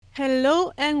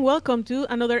Hello and welcome to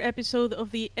another episode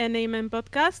of the NAmen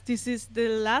podcast. This is the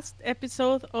last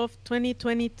episode of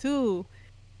 2022.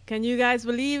 Can you guys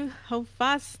believe how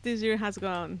fast this year has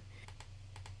gone?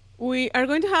 We are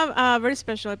going to have a very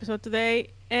special episode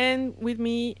today, and with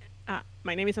me,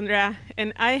 my name is Andrea,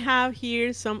 and I have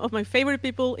here some of my favorite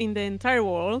people in the entire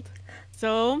world.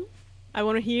 So I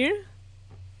want to hear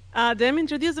them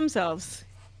introduce themselves.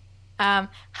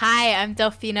 Hi, I'm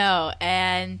Delfino,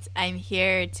 and I'm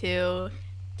here to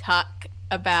talk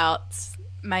about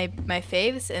my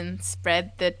faves and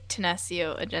spread the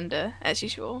Tenacio agenda as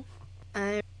usual.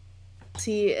 I'm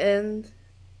see, and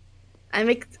I'm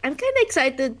kind of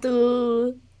excited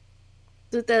to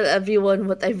tell everyone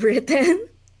what I've written.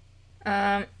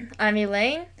 I'm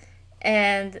Elaine,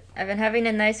 and I've been having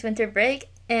a nice winter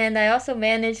break, and I also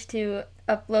managed to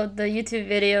upload the YouTube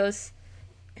videos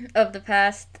of the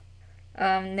past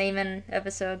NAmen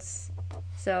episodes.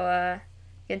 So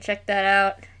you can check that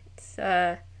out. It's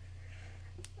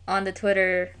on the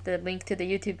Twitter, the link to the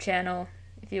YouTube channel,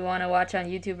 if you want to watch on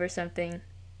YouTube or something.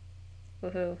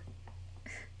 Woohoo.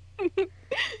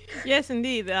 Yes,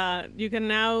 indeed. You can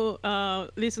now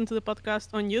listen to the podcast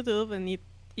on YouTube, and it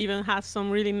even has some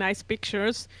really nice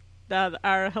pictures that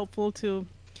are helpful to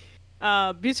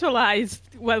visualize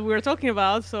what we're talking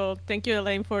about. So thank you,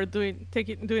 Elaine, for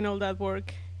doing all that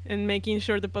work and making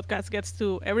sure the podcast gets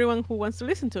to everyone who wants to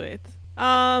listen to it.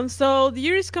 So the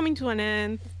year is coming to an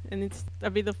end, and it's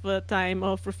a bit of a time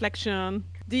of reflection.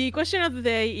 The question of the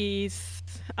day is,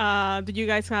 do you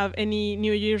guys have any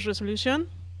New Year's resolution?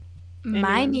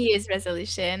 My New Year's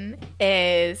resolution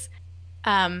is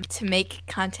to make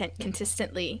content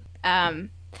consistently.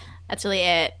 That's really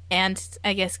it. And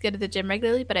I guess go to the gym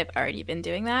regularly, but I've already been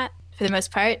doing that for the most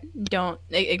part. Don't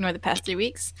ignore the past 3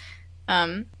 weeks.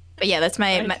 But yeah, that's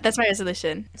my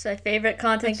resolution. It's my favorite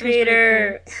content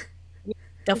creator.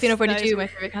 Delfino42, my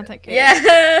favorite content creator.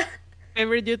 Yeah.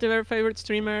 Favorite YouTuber, favorite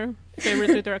streamer,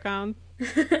 favorite Twitter account.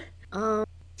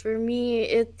 For me,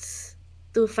 it's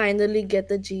to finally get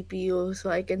a GPU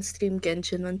so I can stream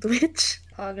Genshin on Twitch.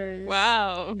 Poggers.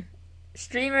 Wow.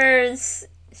 Streamers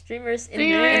in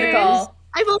the call.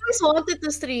 I've always wanted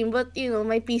to stream, but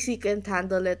my PC can't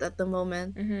handle it at the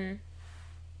moment. Mm-hmm.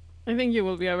 I think you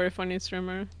will be a very funny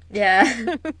streamer.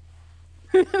 Yeah.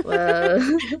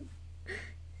 Well,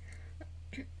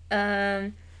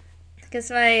 Because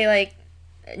my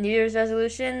New Year's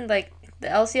resolution, the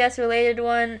LCS related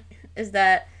one, is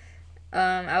that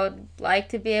I would like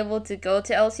to be able to go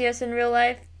to LCS in real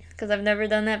life, because I've never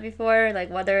done that before.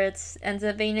 Whether it's ends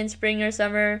up being in spring or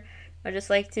summer, I just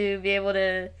like to be able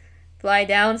to fly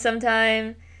down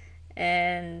sometime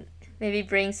and maybe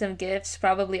bring some gifts,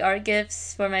 probably art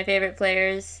gifts for my favorite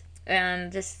players,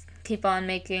 and just keep on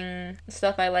making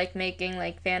stuff I like making,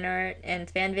 like fan art and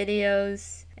fan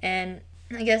videos. And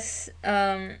I guess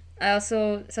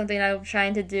something I'm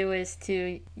trying to do is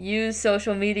to use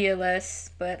social media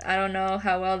less, but I don't know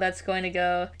how well that's going to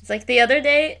go. It's like the other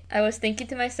day, I was thinking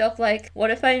to myself, what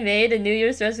if I made a New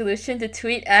Year's resolution to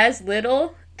tweet as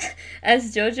little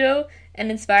as JoJo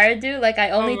and Inspired do? I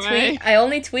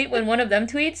only tweet when one of them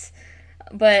tweets,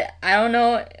 but I don't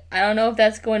know if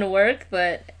that's going to work,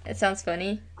 but it sounds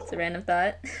funny. It's a random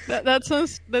thought. That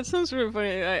sounds really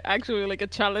funny. Actually, like a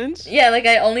challenge. Yeah,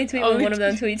 I only tweet when one of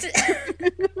them tweets.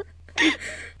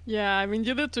 Yeah, I mean,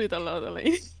 you do tweet a lot,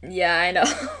 Elaine. Yeah, I know.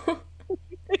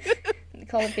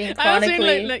 Call it being I was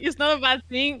chronically. saying, it's not a bad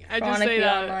thing. I just say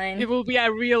that online. it will be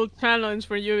a real challenge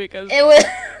for you because It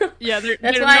will. yeah, their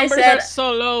That's numbers why I said, are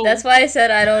so low. That's why I said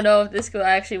I don't know if this will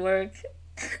actually work.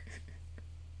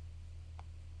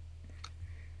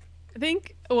 I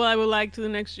think what I would like to do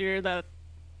next year that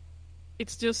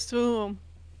it's just to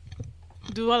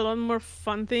do a lot more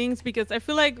fun things, because I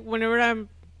feel like whenever I'm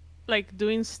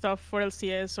doing stuff for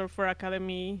LCS or for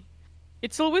Academy,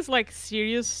 it's always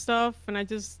serious stuff, and I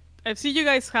see you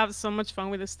guys have so much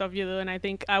fun with the stuff you do, and I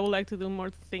think I would like to do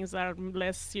more things that are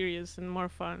less serious and more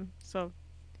fun. So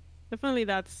definitely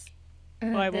that's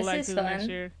what I would like to do next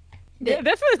year. Yeah,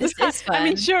 definitely This is fun. I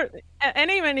mean, sure,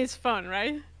 NAmen is fun,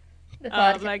 right? The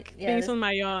podcast, Things on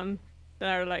my own that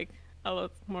are a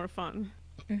lot more fun.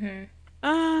 Mm-hmm.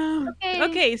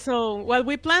 Okay, so what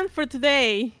we planned for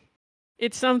today,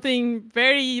 it's something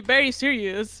very, very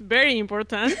serious, very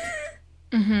important.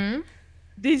 Mm-hmm.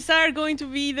 These are going to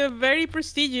be the very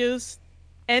prestigious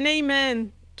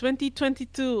NAmen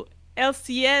 2022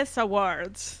 LCS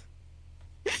Awards.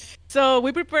 So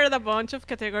we prepared a bunch of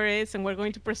categories, and we're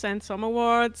going to present some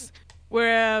awards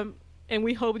and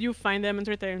we hope you find them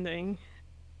entertaining.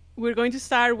 We're going to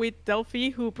start with Delphi,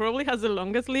 who probably has the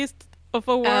longest list of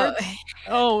awards.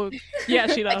 Oh yeah,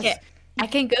 she does. I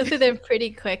can go through them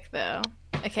pretty quick though.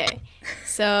 Okay,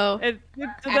 so It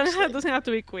doesn't have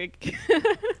to be quick.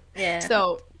 Yeah.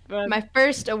 so But my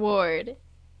first award,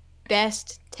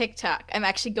 best TikTok. I'm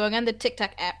actually going on the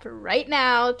TikTok app right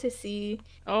now to see.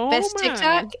 Best my.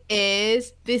 TikTok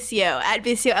is Vicio at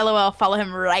Vicio LOL. Follow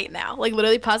him right now. Like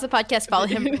literally, pause the podcast. Follow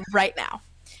him right now.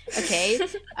 Okay.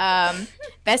 Best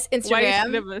Why is he the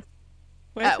Instagram.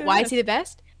 best? Why is he the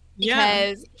best? Yeah.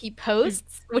 Because he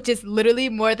posts, which is literally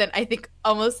more than I think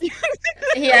almost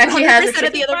He actually has a 100%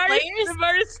 of the other bar players. The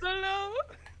bar is so low.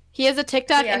 He has a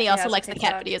TikTok, and he He also has a likes the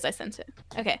cat TikTok. videos I sent him.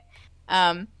 Okay.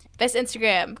 Best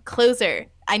Instagram, Closer.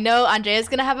 I know Andrea's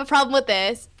gonna have a problem with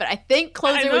this, but I think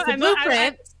Closer was the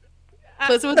blueprint.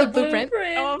 Closer was the blueprint.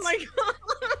 Oh my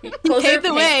god. Closer paved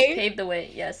the way. Paved the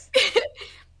way, yes.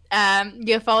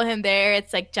 You follow him there.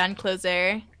 It's like John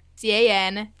Closer,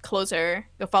 CAN Closer.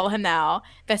 Go follow him now.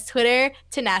 Best Twitter,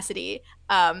 Tenacity.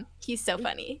 He's so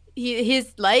funny.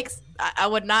 His likes. I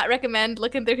would not recommend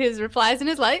looking through his replies and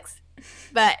his likes,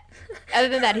 but other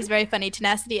than that, he's very funny.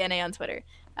 Tenacity NA on Twitter.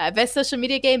 Best social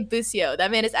media game, Bucio. That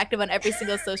man is active on every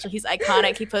single social. He's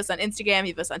iconic. He posts on Instagram.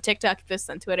 He posts on TikTok. He posts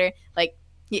on Twitter. Like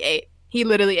he ate. He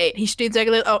literally ate. He streams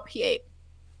regularly. Oh, he ate.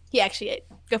 He actually ate.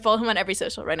 Go follow him on every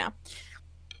social right now.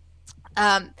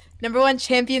 Number 1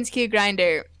 Champions Queue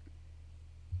grinder.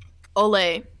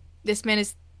 Ole. This man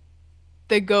is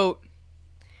the GOAT.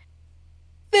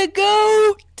 The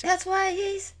GOAT! That's why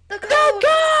he's the goat. The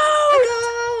GOAT! The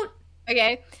goat.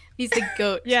 Okay, he's the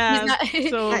GOAT. Yeah.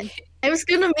 He's not- So I was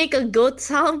gonna make a goat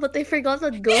sound, but I forgot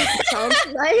what goat sounds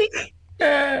like.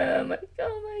 Oh my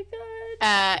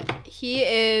god.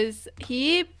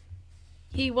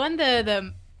 He won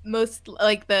the most,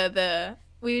 like the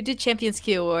we did Champions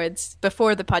Queue Awards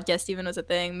before the podcast even was a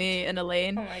thing, me and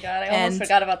Elaine. Oh my god, I And- almost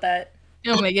forgot about that.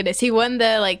 Oh my goodness. He won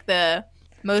the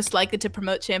most likely to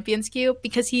promote Champions Queue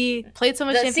because he played so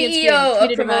much The Champions Queue and CEO tweeted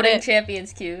of about promoting it.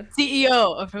 Champions Queue.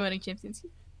 CEO of promoting Champions Queue.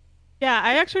 yeah,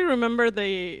 I actually remember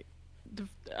the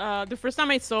first time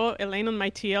I saw Elaine on my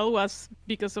TL was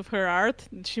because of her art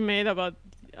she made about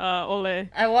Ole.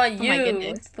 I want Oh my you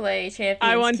goodness. to play Champions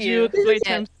I want Queue. you to play Yeah.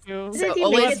 Champs too. So Didn't he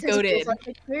Ole's make it his goated. profile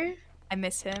picture? I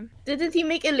miss him. Didn't he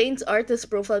make Elaine's art his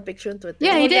profile picture on Twitter?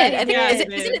 Yeah, Oh, he yeah, did. he I think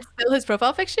did. isn't it still his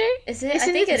profile picture? Is it? Isn't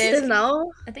I think it still is.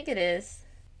 now? I think it is.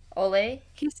 Ole.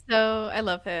 He's so I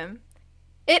love him.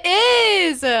 It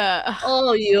is.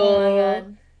 Oh, yo. Oh my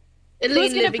god. Elaine Who's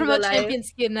gonna living promote the life.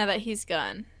 Champions Queue now that he's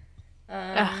gone?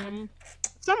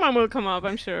 Someone will come up,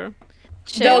 I'm sure.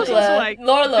 Chill. also Dokla. like-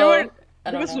 Lorlo. they were- I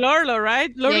It don't was know. Lorlo,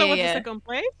 right? Lorlo Yeah, was yeah. the second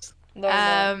place.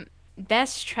 Lorlo.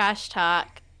 Best trash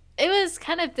talk. It was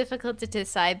kind of difficult to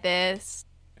decide this,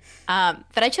 but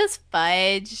I chose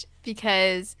Fudge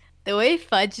because the way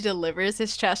Fudge delivers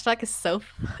his trash talk is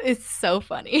so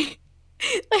funny.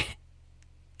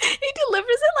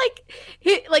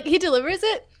 Like, he delivers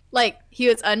it like he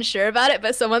was unsure about it,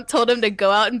 but someone told him to go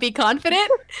out and be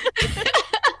confident.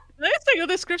 That's a good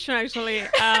description, actually.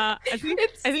 I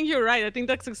think you're right. I think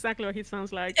that's exactly what he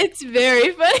sounds like. It's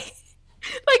very funny.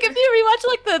 Like if you rewatch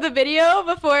like the video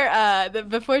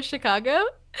before Chicago,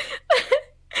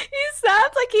 he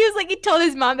sounds like he told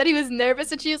his mom that he was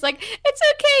nervous, and she was like, "It's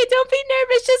okay, don't be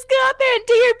nervous. Just go out there and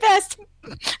do your best.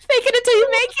 Fake it until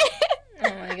you make it."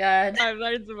 Oh my god. I've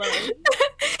learned about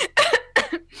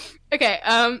it. Okay.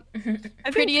 I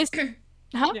think- Prettiest.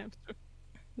 Huh? Yeah, sure.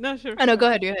 No, sure. Oh no, go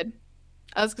ahead. Go ahead.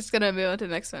 I was just gonna move on to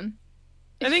the next one.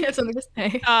 I think You have something to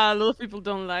say. a lot of people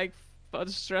don't like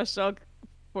Fudge trash talk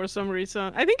for some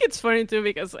reason. I think it's funny too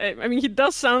because I mean he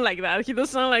does sound like that. He does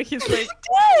sound like he's like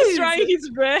he's trying his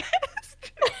best.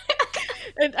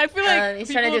 And I feel like He's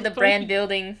trying to do people the brand compare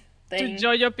building to thing.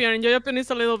 Jojopian, and Jojopian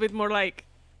is a little bit more like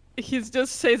he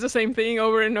just says the same thing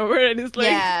over and over, and it's like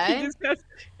Yeah.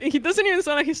 he doesn't even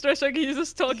sound like he's trash talking. He's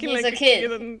just talking He's like a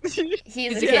kid. and He's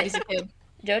He's a a kid. kid. He's a kid.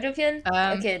 Jojo-kin?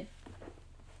 Um, A kid.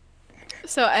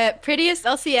 So prettiest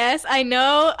LCS, I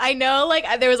know, like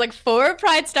there was like 4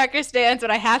 Pride Stalker stands,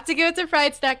 but I have to give it to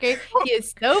Pride Stalker. He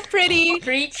is so pretty.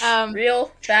 Preach. um,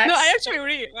 Real facts. No, I actually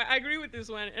agree. I agree with this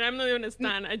one, and I'm not even a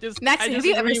stan. Max, I have just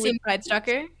you ever agree with- seen Pride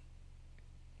Stalker?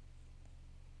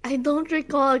 I don't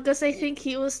recall because I think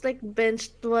he was like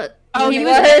benched. What? Oh, he he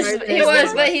was. was- He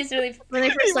was, but he's really. When I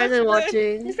first He started was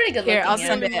watching. He's pretty good Here, looking. I'll yeah.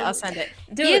 send it. I'll send it.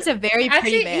 Dude, He is a very pretty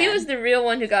Actually, man. he was the real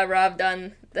one who got robbed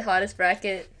on the hottest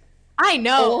bracket. I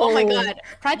know. Oh my Oh. god,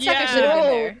 Pride Stalker Yeah. should have been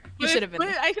Oh. there. He But- should have been but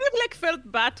there. I kind of like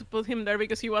felt bad to put him there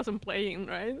because he wasn't playing,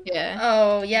 right? Yeah.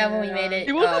 Oh yeah, when we made it.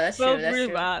 It Oh, would have that's true. felt That's really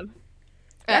true. bad.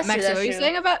 That's Max, true, what were you that's true.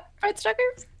 saying about Pride Stalker?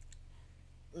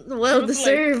 Well It was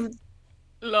deserved.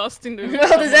 Lost in the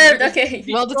Well deserved. Okay.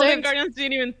 Well Golden deserved. Guardians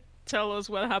didn't even tell us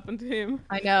what happened to him.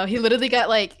 I know. He literally got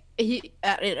like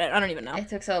I don't even know. It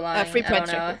took so long. Free I don't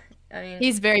Prince know. I mean,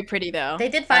 He's very pretty though. they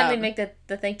did finally make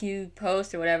the thank you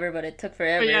post or whatever, but it took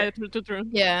forever. But yeah, true.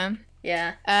 Yeah.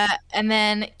 Yeah. And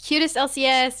then cutest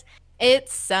LCS,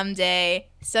 it's Someday.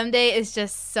 Someday is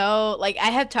just so like I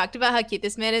have talked about how cute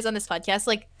this man is on this podcast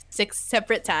like 6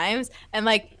 separate times, and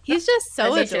like he's just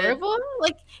so As he should. adorable.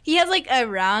 Like he has like a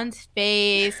round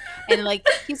face, and like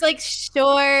he's like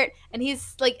short, and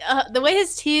he's like the way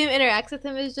his team interacts with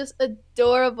him is just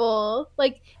adorable.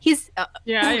 Like he's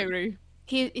Yeah, I agree.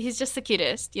 he's just the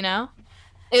cutest, you know.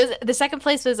 It was the second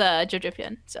place was Jojo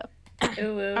Pion, so.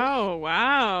 Ooh, ooh. Oh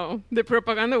wow, the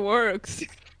propaganda works.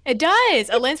 It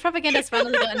does. Elaine's propaganda has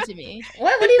finally gotten to me.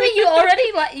 What do you mean?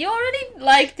 You already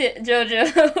liked it,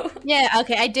 JoJo? Yeah,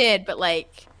 okay, I did, but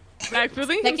like, Like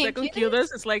putting him Second second cutest?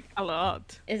 cutest is like a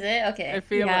lot. Is it okay? I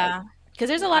feel yeah, because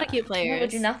there's a lot of cute No, players.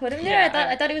 would you not put him there? Yeah.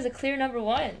 I thought he was a clear number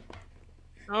 1. like.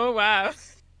 Oh wow.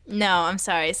 No, I'm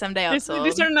sorry. Someday also.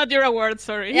 These are not your awards.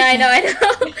 Sorry. Yeah, I know.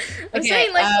 I'm Okay,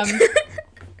 saying like.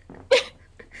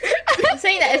 I'm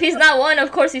saying that if he's not 1,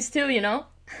 of course he's 2. You know.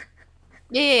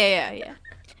 Yeah.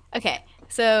 Okay,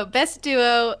 so best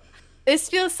duo. This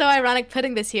feels so ironic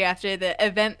putting this here after the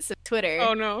events of Twitter.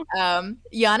 Oh no.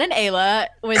 Yan and Ayla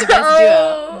were the best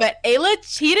Oh. duo, but Ayla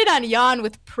cheated on Yan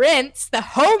with Prince, the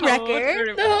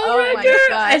homewrecker. The Oh my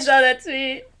homewrecker. I gosh. saw that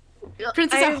tweet.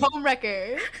 Prince is a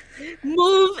homewrecker.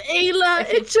 Move, Ayla.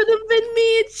 It should have been me.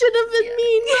 It should have been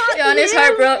me. Not Jan is you.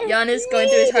 heartbroken. Jan is going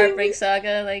through his heartbreak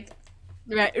saga. Like,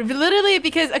 Right, literally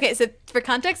because okay, so for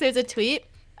context, there's a tweet.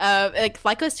 Like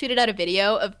Flyco's tweeted out a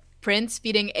video of Prince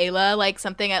feeding Ayla like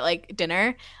something at like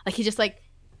dinner. Like he just like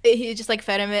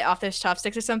fed him it off those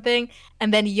chopsticks or something.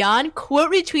 And then Jan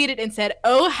quote retweeted and said,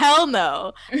 "Oh hell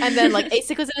no!" And then like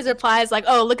Asic was in his replies like,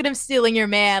 "Oh look at him stealing your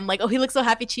man. Like oh he looks so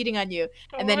happy cheating on you."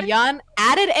 And then Jan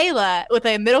added Ayla with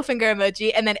a middle finger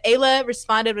emoji, and then Ayla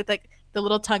responded with like the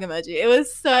little tongue emoji. It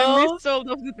was I so. missed all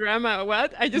of the drama.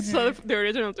 What? I just saw the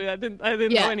original tweet. I didn't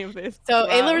Yeah. know any of this. So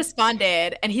Wow. Ayla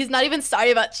responded, and he's not even sorry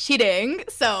about cheating.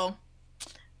 So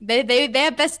they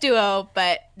have best duo,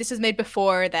 but this was made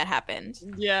before that happened.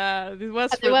 Yeah, this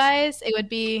was. Otherwise, it would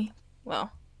be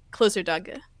closer dog,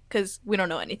 because we don't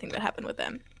know anything that happened with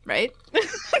them, right?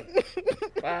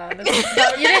 wow,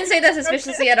 you didn't say that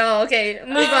suspiciously at all. Okay,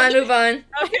 move on.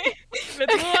 Okay, let's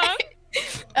move on.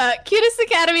 Cutest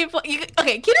academy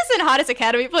cutest and hottest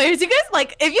academy players. You guys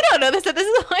like if you don't know this, that this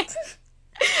is like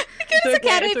the cutest okay,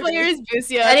 academy it's okay. player is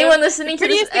Busio. Anyone listening to this?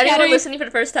 prettiest Anyone academy- listening for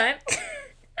the first time?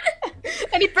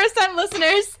 Any first time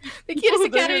listeners, the People cutest who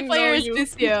don't academy even know player is you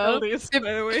Busio. tell this, by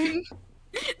the way.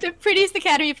 The prettiest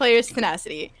academy player is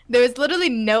Tenacity. There was literally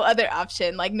no other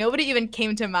option. Like nobody even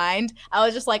came to mind. I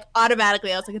was just like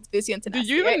automatically. I was like, it's Busio and Do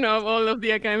Tenacity. you right? even know all of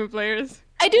the academy players?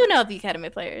 I do know the academy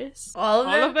players. All of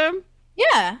All them. of them?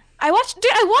 Yeah, I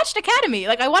watched Academy.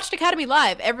 Like I watched Academy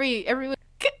live every week.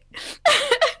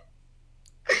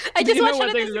 I Do just you know watched what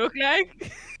one they of those. look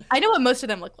like? I know what most of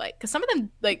them look like because some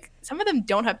of them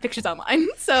don't have pictures online.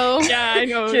 So Yeah, I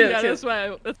know. True, yeah, true.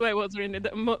 that's why I was reading it.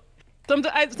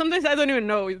 Sometimes I don't even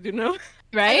know. You know,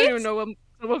 I right. don't even know what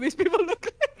some of these people look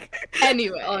like.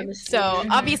 Anyway, Honestly. so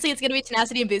obviously it's gonna be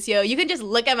Tenacity and Busio. You can just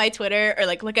look at my Twitter or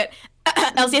like look at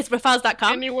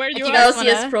lcsprofiles.com. Anywhere you If you are. guys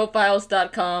wanna-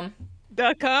 LCSprofiles.com.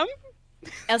 .com.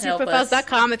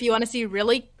 lcsprofiles.com if you want to see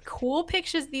really cool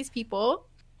pictures of these people.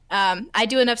 I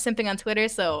do enough simping on Twitter,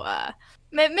 so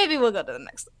maybe we'll go to the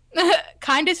next.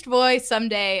 Kindest boy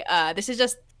someday. This is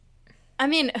just. I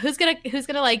mean, who's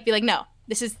gonna like be like no?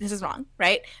 This is wrong,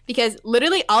 right? Because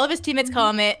literally all of his teammates call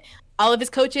him it. All of his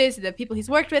coaches, the people he's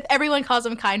worked with, everyone calls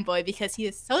him Kind Boy because he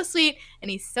is so sweet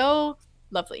and he's so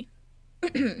lovely.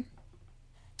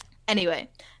 Anyway,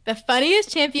 the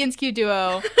funniest Champions Q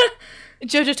duo,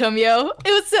 Jojo Tomio.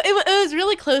 It was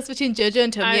really close between Jojo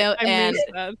and Tomio I and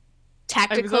missed that.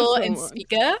 Tactical also and one.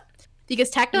 Spica. Because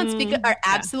Tactical and Spica are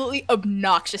absolutely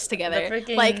obnoxious together. The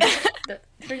freaking Like the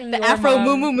freaking the Your Afro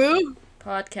Mom Moo Moo Moo.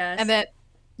 podcast. And then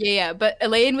but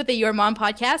Elaine with the Your Mom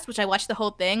podcast, which I watched the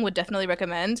whole thing, would definitely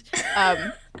recommend.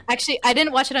 Actually, I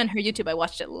didn't watch it on her YouTube. I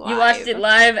watched it live. you watched it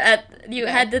live you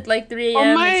had it like 3 a.m.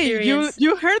 Oh my! experience.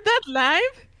 You heard that live?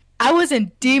 I was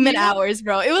in demon hours,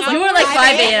 bro. It was You were like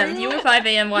 5 a.m. You were 5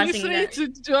 a.m. watching Listening that. to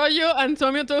Jojo and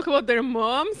Tomio talk about their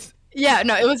moms. Yeah,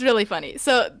 no, it was really funny.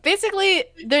 So basically,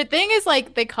 their thing is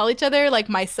like they call each other like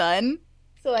my son.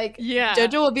 So like, Yeah.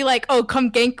 Jojo will be like, "Oh, come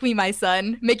gank me, my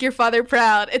son. Make your father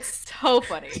proud." It's so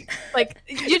funny. Like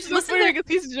you just It's listen funny to,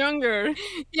 because he's younger.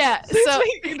 yeah. It's So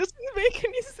like, it doesn't make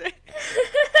any sense.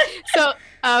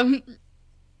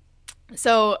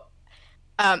 so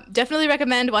definitely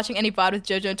recommend watching any VOD with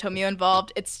Jojo and Tomio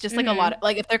involved. It's just like a lot.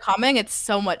 Like if they're commenting, it's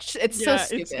so much. It's so Yeah,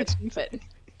 stupid. it's but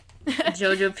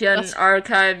Jojo Pian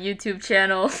Archive YouTube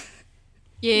channel.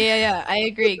 Yeah. I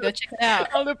agree. Go check it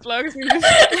out. All the plugs in this.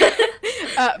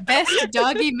 Best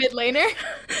doggy mid laner.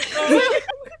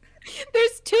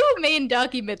 There's two main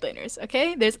doggy mid laners,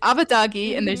 okay? There's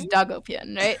Abadoggy and there's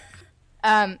Dogopian,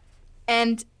 right?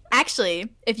 And actually,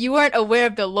 if you weren't aware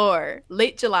of the lore,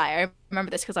 late July, I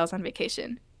remember this because I was on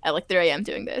vacation at like 3 a.m.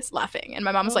 doing this, laughing. And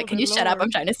my mom was like, can you shut up?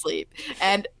 I'm trying to sleep.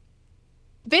 And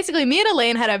basically, me and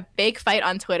Elaine had a big fight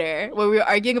on Twitter where we were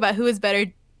arguing about who is better,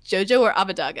 Jojo or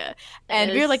Abadaga.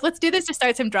 And we were like, let's do this to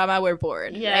start some drama. We're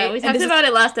bored. Yeah, right? we talked about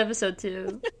it last episode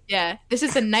too. Yeah, this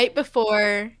is the night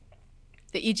before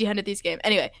the EG 100 Thieves game.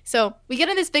 Anyway, so we get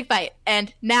in this big fight.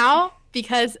 And now,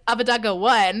 because Abadaga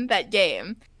won that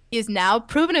game, he has now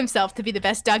proven himself to be the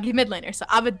best doggy mid laner. So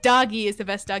Abadoggy is the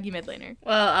best doggy mid laner.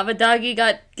 Well, Abadoggy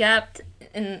got gapped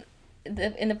in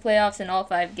the playoffs in all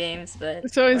 5 games,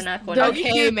 but So we're not going to.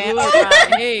 Okay, man.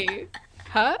 Hey.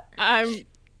 Huh?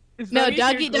 No,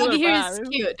 doggy here is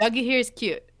cute. Doggy here is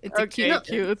cute. It's a cute.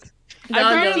 cute. Doggo.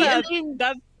 I heard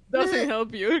that doesn't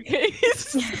help you, okay?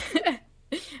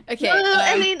 Okay.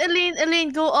 Elaine,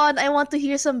 go on. I want to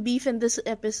hear some beef in this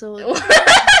episode.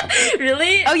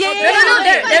 Really? Oh, yeah. No,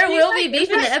 there will be beef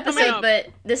in the episode, but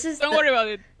this is Don't worry about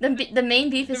it. the main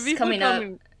beef is coming up.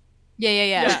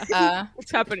 Yeah.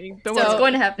 It's happening. Don't So worry. it's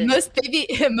going to happen.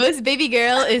 Most baby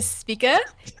girl is Spica.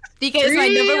 Spica is my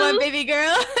number one baby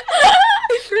girl.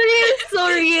 So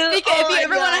real. Spica, if you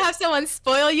ever want to have someone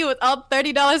spoil you with all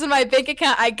 $30 in my bank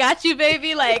account, I got you,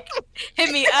 baby. Like,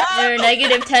 hit me up. Your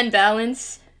negative 10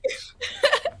 balance.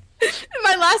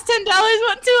 My last $10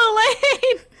 went to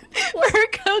Elaine for her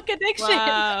coke addiction.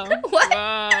 Wow. What?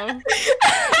 Wow.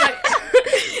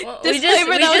 Well,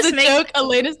 Disclaimer, that was a make, joke.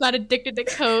 Elaine is not addicted to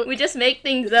coke. We just make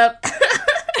things up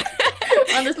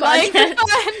on this Lying for podcast.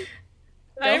 fun.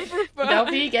 I'm for fun.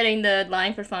 Delphi getting the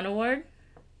Lying for Fun award.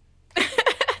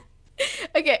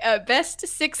 Okay, best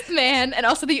 6th man, and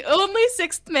also the only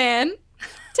 6th man,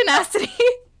 Tenacity.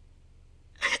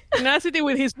 Tenacity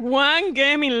with his one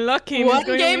game in lock-in. One He's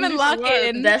going to game win in this lock-in.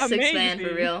 award. Best 6th man for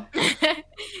Amazing. real.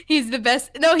 He's the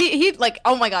best. No, he like,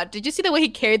 oh my god, did you see the way he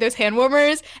carried those hand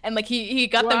warmers and like he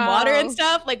got them water and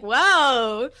stuff? Like,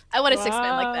 wow, I want a 6th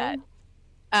man like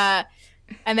that.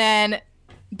 And then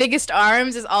biggest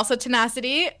arms is also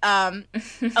Tenacity. Elaine,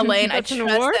 I That's an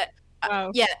trust award? that.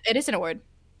 Wow. Yeah, it is an award.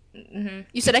 Mm-hmm.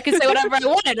 You said I could say whatever I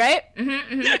wanted, right?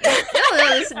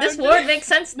 This word makes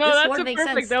sense. No, this that's word a makes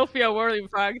perfect sense. Delphi award, in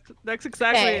fact. That's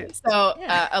exactly Okay, it. so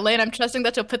Yeah. Elaine, I'm trusting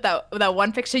that you'll put that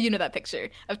one picture. You know that picture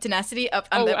of Tenacity up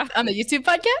on Oh, on the YouTube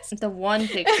podcast. The one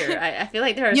picture. I feel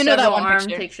like there are You know that several one arm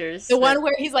picture. pictures. The that- one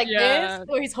where he's like Yeah. this,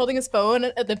 where he's holding his phone,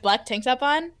 the black tank top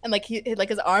on, and like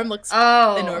his arm looks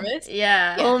enormous.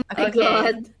 Yeah. Oh my Okay.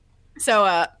 god. So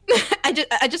I just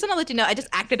want to let you know I just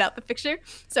acted out the picture.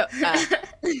 So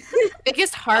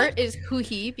biggest heart is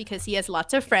Huhi because he has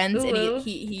lots of friends and Ooh.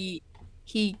 he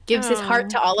gives his heart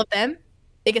to all of them.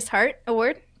 Biggest heart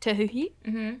award to Huhi.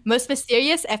 Mm-hmm. Most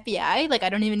mysterious FBI. Like I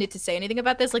don't even need to say anything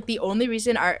about this. Like the only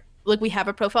reason we have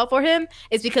a profile for him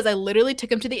is because I literally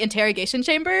took him to the interrogation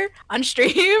chamber on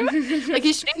stream. Like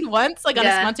he streamed once, like on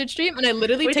a sponsored stream, and I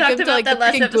literally We took him talked to like the about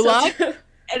that last freaking gulag episode.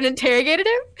 and interrogated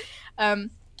him.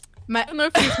 I don't know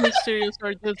if he's mysterious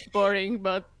or just boring,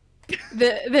 but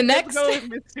The let's next go with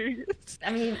mysterious.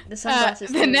 I mean, the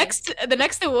sunglasses. the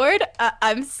next award.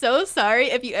 I'm so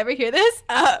sorry if you ever hear this.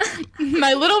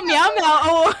 My little meow meow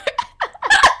award.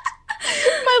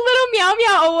 My little meow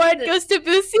meow award goes to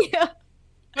Busio.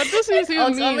 What does this even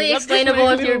It's mean? only What does explainable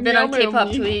my if you've little been on meow meow K-pop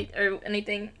mean? tweet or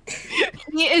anything.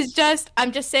 He is just.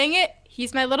 I'm just saying it.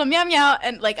 He's my little meow meow,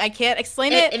 and like I can't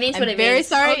explain it. It means I'm what it very means.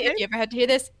 sorry Okay. if you ever had to hear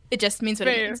this. It just means what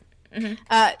it Fair. means.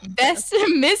 Mm-hmm. Best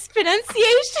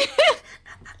mispronunciation.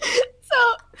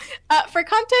 So, for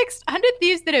context, 100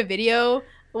 Thieves did a video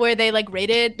where they like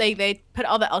rated, like they put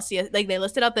all the LCS, like they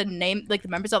listed out the name, like the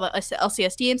members of the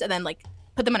LCS teams, and then like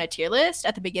put them on a tier list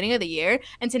at the beginning of the year.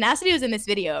 And Tenacity was in this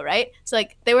video, right? So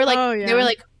like they were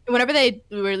like, whenever they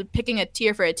were picking a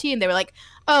tier for a team, they were like,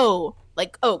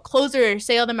 closer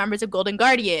say all the members of Golden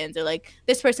Guardians, or like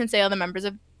this person say all the members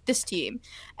of this team.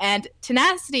 And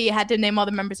Tenacity had to name all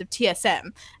the members of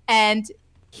TSM, and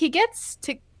he gets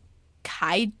to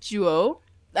Kaijuo.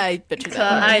 I butchered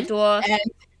that one. And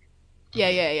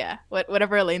yeah.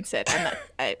 Whatever Elaine said.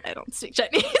 I don't speak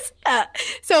Chinese.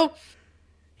 So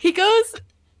he goes.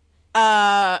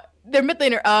 Their mid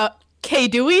laner.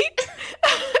 K-Dewey.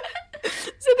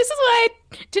 So this is why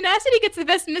Tenacity gets the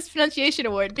best mispronunciation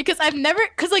award, because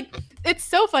like it's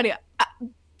so funny.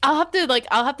 I'll have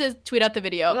to tweet out the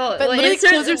video. Well, but this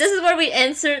is where we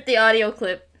insert the audio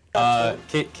clip.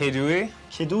 K-Dewey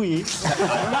Kidui. I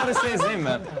don't know how to say his name,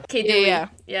 man.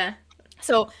 Yeah.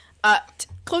 So,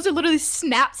 Closer literally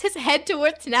snaps his head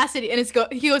towards Tenacity, and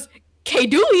he goes,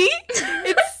 K-Dui?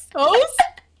 It's so,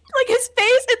 like, his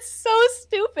face, it's so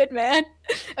stupid, man.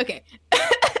 Okay.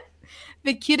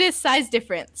 The cutest size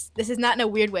difference. This is not in a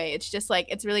weird way. It's just, like,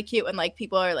 it's really cute when, like,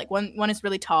 people are, like, one is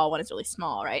really tall, one is really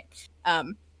small, right?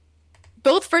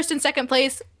 Both first and second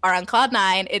place are on Cloud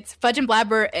 9. It's Fudge and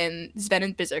Blabber and Sven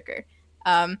and Berserker.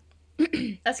 That's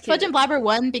cute. Fudge and Blabber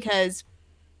won because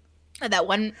that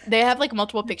one, they have like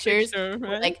multiple pictures, right?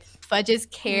 where, like Fudge is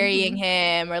carrying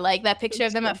him, or like that picture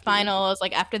of them at finals,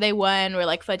 like after they won, where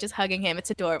like Fudge is hugging him.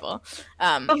 It's adorable.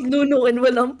 Of Nuno and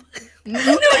Willamp.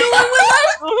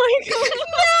 Oh my god!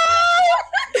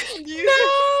 No!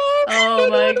 Oh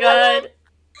my god.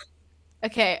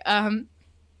 Okay, I'm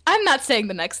not saying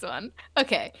the next one.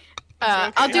 Okay.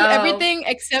 I'll do everything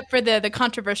except for the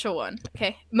controversial one.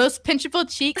 Okay. Most pinchable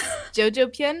cheeks, Jojo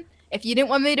Pyun. If you didn't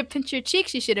want me to pinch your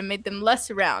cheeks, you should have made them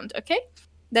less round, okay?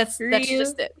 That's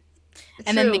just it.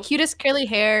 And then the cutest curly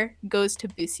hair goes to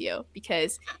Busio,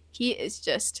 because he is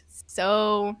just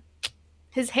so...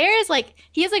 His hair is like...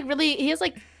 He has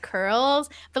like curls,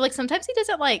 but like sometimes he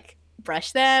doesn't like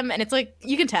brush them, and it's like,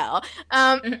 you can tell.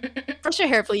 Brush your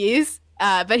hair, please.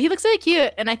 But he looks really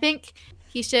cute, and I think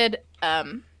he should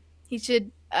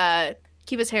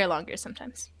keep his hair longer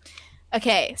sometimes.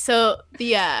 Okay, so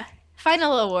the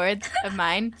final award of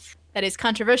mine that is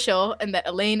controversial and that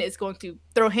Elaine is going to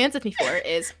throw hands at me for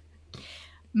is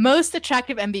most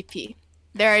attractive MVP.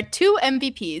 There are 2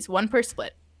 MVPs, one per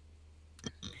split.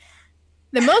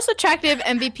 The most attractive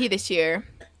MVP this year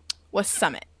was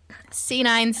Summit.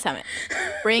 C9 Summit.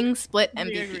 Bring split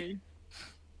MVP.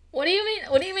 What do you mean?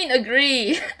 What do you mean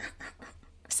agree?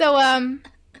 So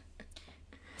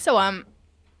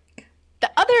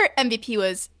the other MVP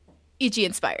was EG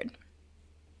Inspired.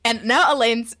 And now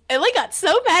Elaine got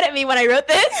so mad at me when I wrote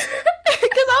this, because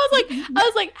I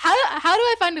was like, how do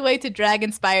I find a way to drag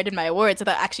Inspired in my awards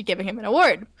without actually giving him an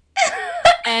award?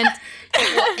 And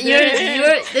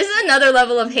this is another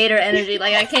level of hater energy.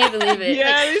 Like, I can't believe it.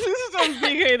 Yeah, this is some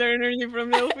big hater energy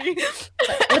from Milfy.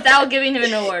 Without giving him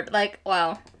an award, like,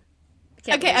 wow.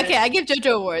 Okay, I give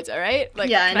JoJo awards, all right?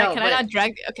 Like, yeah, I know. Can I not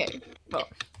drag? Okay, well,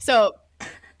 so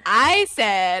I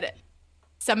said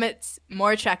Summit's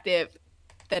more attractive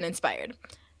than Inspired,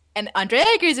 and Andrea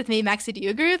agrees with me. Maxi, do you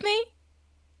agree with me?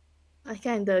 I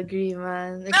kinda agree,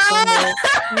 man. It's Summit.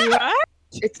 What?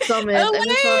 It's Summit. I'm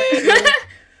sorry.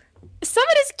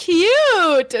 Summit is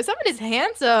cute. Summit is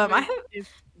handsome.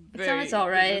 Summit's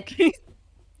alright.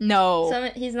 No.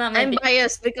 Summit, he's not my I'm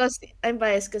biased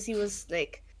because he was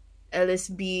like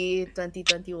LSB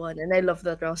 2021, and I love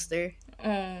that roster.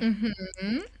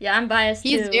 Mm-hmm. Yeah, I'm biased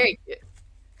He's too. very cute.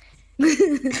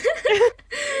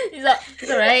 He's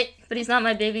alright, but he's not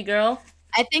my baby girl.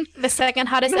 I think the second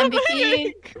hottest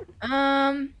MVP,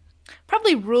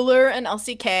 probably Ruler and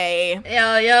LCK.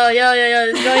 Yo,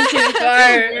 it's going too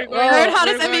far. Third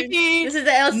hottest MVP. This is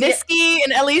the LCK. Niski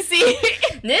and LEC.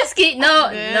 Niski? No,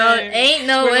 ain't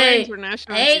no way.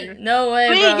 Ain't no way,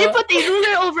 Wait, bro. you put the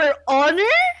Ruler over Honor?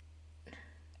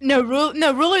 No,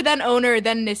 Ruler, then Owner,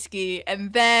 then Niski,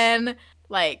 and then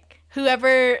like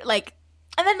whoever like.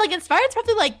 And then, like, Inspired's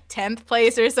probably, like, 10th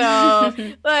place or so.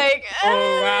 Like,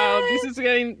 oh, wow. This is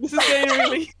getting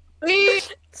really...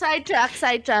 Wait,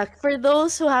 sidetrack. For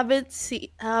those who haven't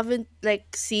seen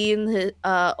his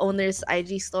owner's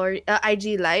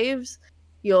IG lives,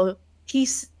 he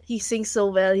sings so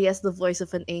well. He has the voice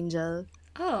of an angel.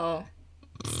 Oh.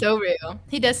 So real.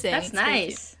 He does sing. That's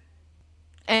nice.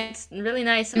 And it's really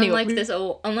nice. Anyway, Unlike this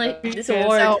so,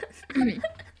 award.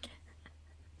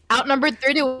 Outnumbered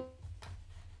 3-1.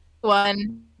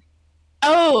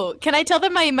 Oh, can I tell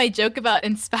them my joke about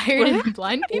Inspired and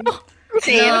blind people? No,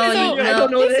 I don't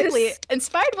know basically, this.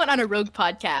 Inspired went on a Rogue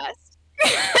podcast.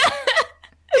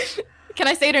 Can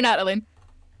I say it or not, Elaine?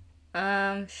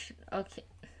 Okay.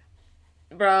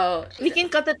 Bro. We can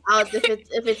cut it out if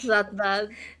it's not bad.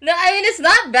 No, I mean, it's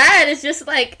not bad. It's just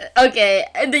like, okay.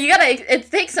 It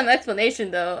takes some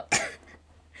explanation, though.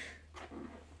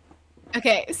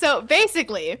 Okay, so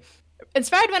basically...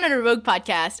 Inspired went on a Rogue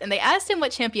podcast, and they asked him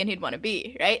what champion he'd want to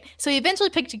be, right? So he eventually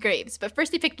picked Graves, but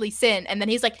first he picked Lee Sin, and then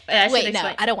he's like, wait,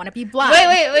 no, I don't want to be blind. Wait,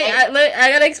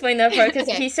 I gotta explain that part, because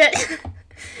Okay. he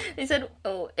said,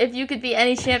 oh, if you could be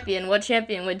any champion, what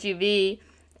champion would you be?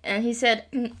 And he said,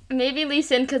 maybe Lee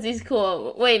Sin because he's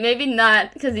cool. Wait, maybe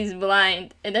not because he's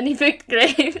blind. And then he picked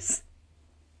Graves.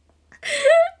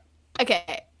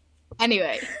 Okay,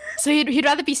 anyway, so he'd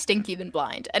rather be stinky than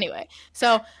blind. Anyway,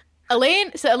 so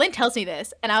Elaine tells me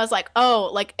this, and I was like, oh,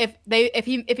 like if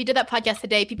he did that podcast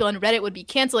today, people on Reddit would be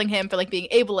canceling him for like being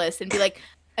ableist and be like,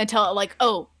 and tell like,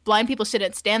 oh, blind people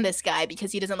shouldn't stand this guy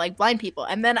because he doesn't like blind people.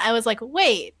 And then I was like,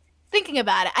 wait, thinking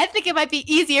about it, I think it might be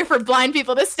easier for blind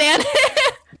people to stand him.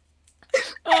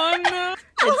 Oh no!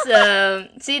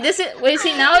 It's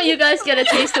see now you guys get a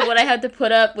taste of what I have to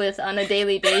put up with on a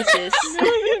daily basis.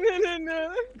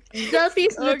 No.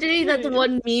 Delphi's literally that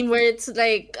one meme where it's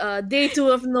like day 2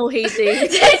 of no hating. Day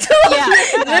 2, Yeah.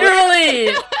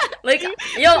 literally. Like,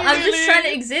 yo, I'm just trying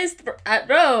to exist,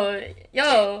 bro.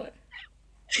 Yo.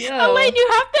 Elaine, you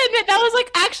have to admit that was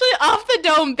like actually off the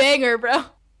dome banger, bro.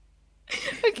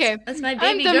 Okay, That's my I'm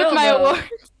baby done girl, with my bro. award.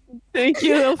 Thank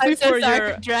you, Elfie, I'm so for sorry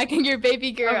your for dragging your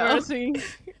baby girl. amazing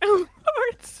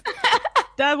awards.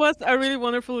 That was a really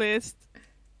wonderful list.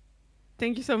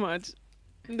 Thank you so much.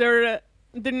 The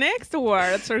next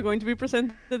awards are going to be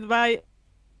presented by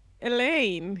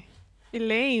Elaine.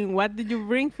 Elaine, what did you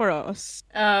bring for us?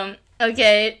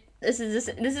 Okay, this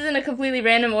isn't a completely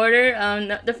random order.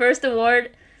 The first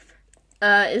award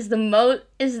is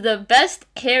the best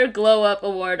hair glow up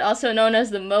award, also known as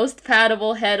the most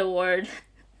paddable head award.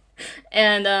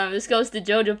 And this goes to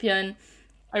Jojo Pyun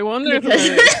I wonder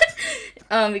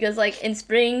if because like in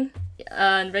spring,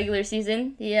 regular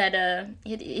season, he had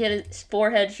his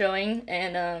forehead showing,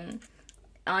 and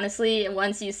honestly,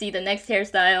 once you see the next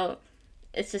hairstyle,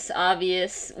 it's just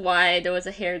obvious why there was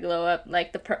a hair glow up.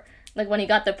 Like like when he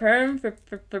got the perm for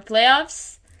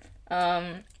playoffs,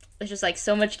 it's just like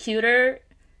so much cuter.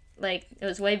 Like it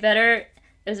was way better.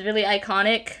 It was really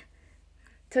iconic.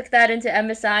 Took that into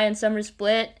MSI and summer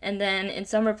split, and then in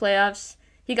summer playoffs,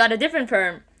 he got a different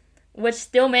perm, which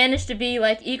still managed to be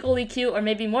like equally cute or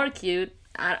maybe more cute.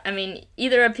 I mean,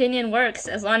 either opinion works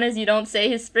as long as you don't say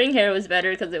his spring hair was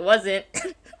better, because it wasn't.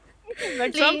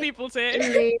 like some people say.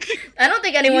 Elaine, I don't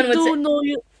think anyone would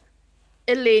say.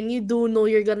 Elaine, you do know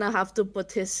you're gonna have to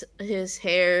put his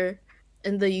hair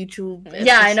in the YouTube.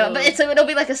 Yeah, I know, but episode. it'll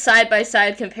be like a side by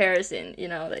side comparison.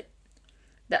 Like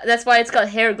that's why it's called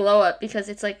hair glow up, because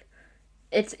it's like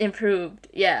it's improved.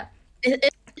 Yeah,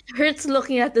 It hurts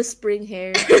looking at the spring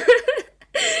hair.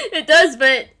 it does,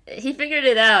 but he figured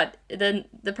it out.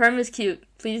 The perm is cute.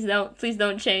 Please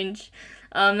don't change.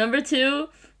 Number 2,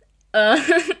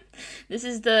 this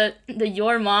is the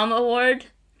Your Mom award.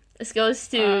 This goes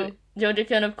to Jojo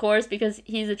Pyun, of course, because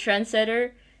he's a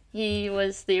trendsetter. He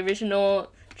was the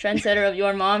original trendsetter of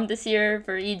Your Mom this year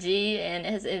for EG, and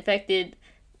has infected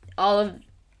all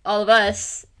of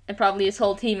us, and probably his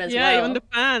whole team as well. Yeah, even the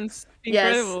fans.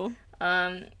 Incredible.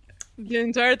 Yes. The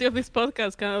entirety of this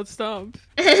podcast cannot stop.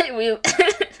 we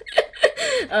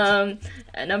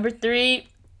number 3.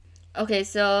 Okay,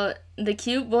 so the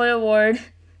Cute Boy Award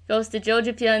goes to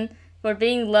Jojo Pyun for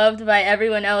being loved by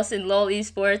everyone else in LoL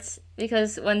esports,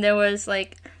 because when there was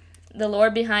like the lore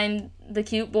behind the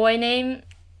Cute Boy name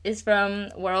is from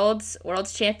Worlds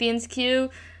Champions Q,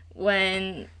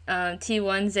 when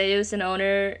T1 Zeus and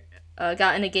Owner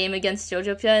got in a game against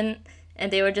Jojo Pyun,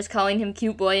 and they were just calling him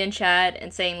Cute Boy in chat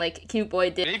and saying like Cute Boy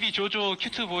did. Baby Jojo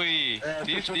cute boy.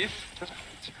 This.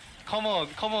 Come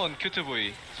on cute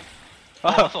boy.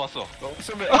 왔어.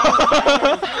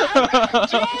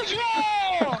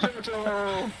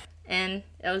 And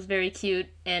that was very cute,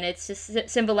 and it just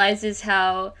symbolizes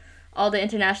how all the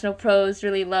international pros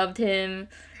really loved him,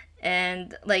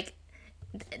 and like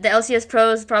the LCS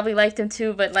pros probably liked him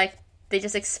too, but like they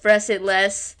just express it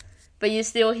less. But you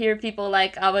still hear people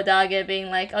like Abadage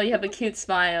being like, "Oh, you have a cute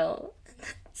smile."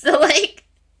 So like,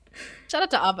 Shout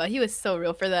out to Abba. He was so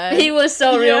real for that. he was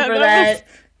so real for that.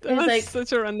 That was like,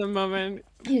 such a random moment.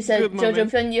 he said, good "Jojo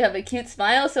moment. Pyun, you have a cute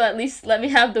smile, so at least let me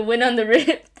have the win on the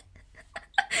Rift."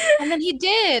 And then he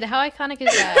did. How iconic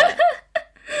is that?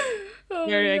 Oh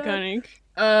Very my God.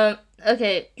 iconic.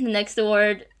 Okay, next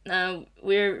award.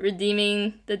 We're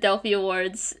redeeming the Delphi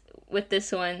Awards with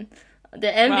this one. The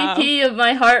MVP of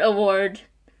my heart award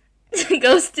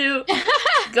goes to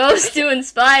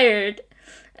Inspired.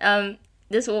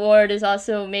 This award is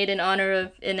also made in honor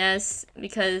of Ines,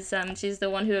 because she's the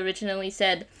one who originally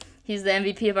said he's the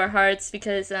MVP of our hearts,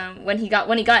 because when he got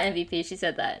MVP, she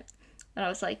said that. And I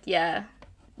was like, yeah,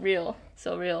 real,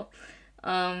 so real.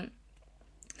 And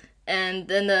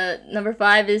then the number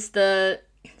 5 is the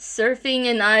Surfing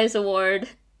in Eyes award,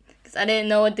 because I didn't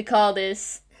know what to call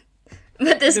this.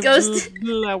 But this The goes to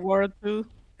Blue award too.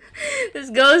 this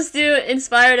goes to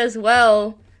Inspired as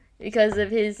well, because of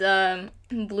his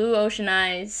blue ocean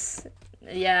eyes.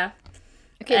 Yeah.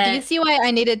 Okay, do you see why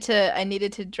I needed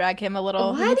to drag him a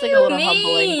little? What He's do like you a little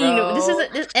mean? humbling, bro.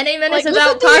 This NAmen Like, is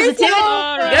about listen to positivity.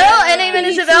 yourself, bro. Girl, NAmen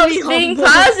is You about should be being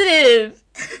humble. positive.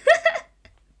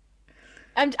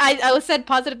 I said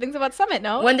positive things about Summit.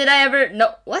 No. When did I ever?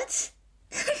 No, what?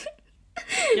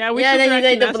 Yeah, we Yeah, should then you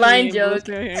drag did the blind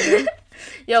tenacity in joke. Blue Here.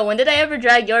 Yo, when did I ever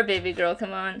drag your baby girl?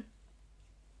 Come on.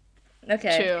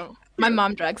 Okay. True. My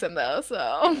mom drags him though,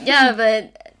 so. Yeah,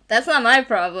 but that's not my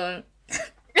problem.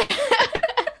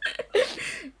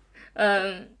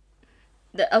 The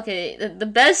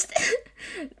best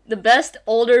the best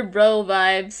older bro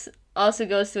vibes also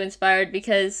goes to Inspired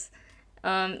because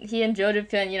he and Jojo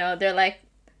Pyun, they're like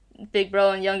big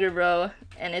bro and younger bro,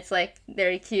 and it's like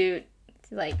very cute.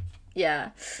 Like,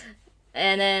 yeah.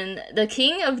 And then the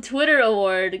King of Twitter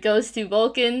award goes to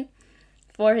Vulcan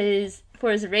for his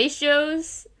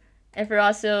ratios and for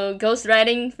also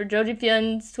ghostwriting for Jojo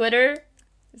Pyun's Twitter.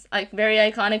 It's like very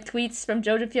iconic tweets from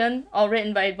Jojo Pyun, all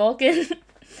written by Vulcan.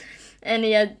 And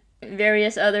he had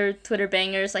various other Twitter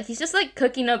bangers. Like, he's just like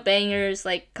cooking up bangers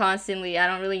like constantly. I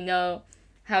don't really know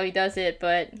how he does it,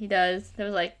 but he does. There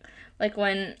was like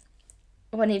when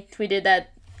he tweeted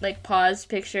that like pause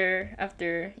picture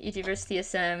after EG vs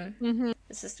TSM. Mm-hmm.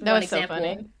 It's just That one was so example.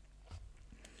 funny.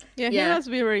 Yeah, he Yeah.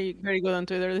 must be very, very good on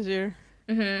Twitter this year.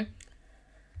 Mm-hmm.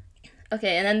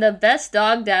 Okay, and then the best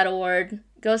dog dad award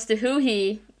goes to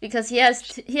Huhi because he has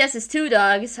his two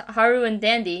dogs, Haru and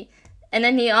Dandy, and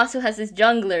then he also has his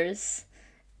junglers,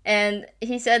 and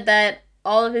he said that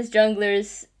all of his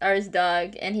junglers are his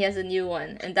dog, and he has a new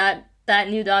one, and that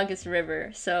new dog is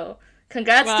River. So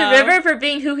congrats to Wow. River for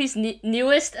being Huhi's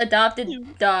newest adopted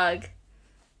dog.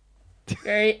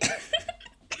 Very.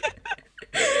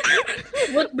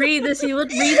 What breed is he?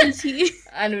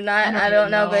 I don't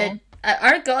know, but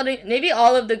aren't maybe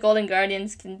all of the Golden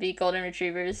Guardians can be Golden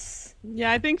Retrievers.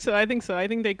 Yeah, I think so. I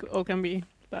think they all can be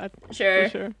that. Sure.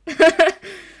 For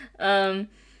sure.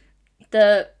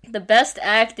 The best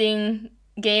acting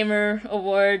gamer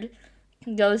award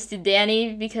goes to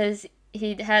Danny because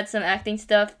he had some acting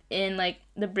stuff in like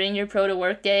the Bring Your Pro to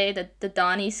Work Day, the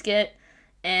Donnie skit,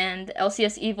 and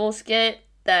LCS Evil skit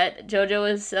that JoJo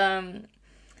was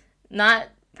not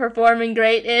performing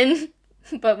great in,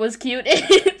 but was cute in.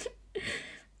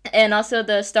 And also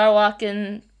the Star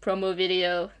Walkin' promo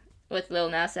video with Lil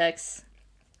Nas X.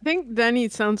 I think Danny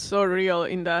sounds so real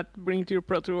in that Bring to Your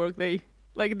Pro to Work Day.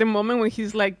 Like the moment when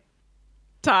he's like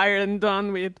tired and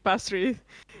done with pastry,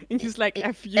 and he's like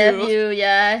 "F you." F you,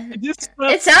 yeah. It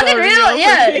sounded so real, for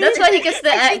yeah. me. That's why he gets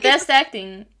the best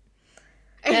acting.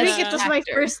 I think it was my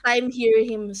Actor. first time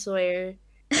hearing him swear.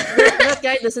 That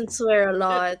guy doesn't swear a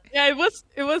lot. Yeah, it was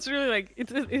really like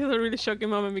it's a really shocking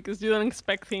moment because you don't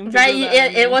expect him to Right, do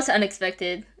that. it was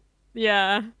unexpected.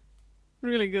 Yeah,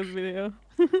 really good video.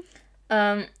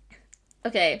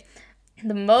 Okay.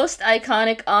 The most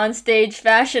iconic onstage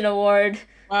fashion award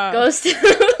Wow. goes to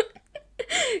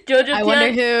Jojo I wonder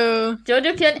Pyun, who.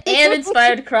 Jojo Pyun and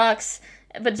Inspired Crocs.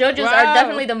 But JoJo's are Wow.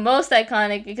 definitely the most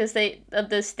iconic because of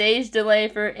the stage delay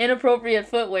for inappropriate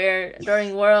footwear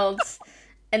during Worlds.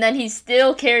 And then he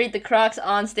still carried the Crocs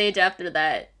on stage after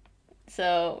that.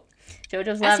 So,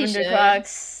 JoJo's As he Lavender should.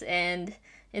 Crocs and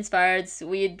Inspired's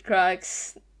Weed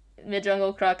Crocs,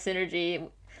 Mid-Jungle Crocs Energy,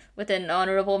 with an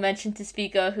honorable mention to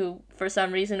Spica, who for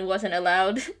some reason wasn't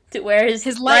allowed to wear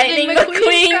his Lightning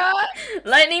McQueen. Croc.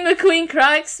 Lightning McQueen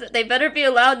Crocs. They better be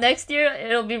allowed next year.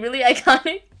 It'll be really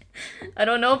iconic. I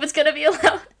don't know if it's gonna be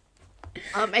allowed.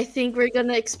 I think we're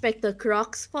gonna expect a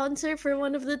Croc sponsor for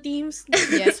one of the teams.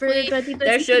 Yes, for please. 2023.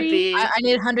 There should be. I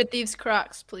need 100 Thieves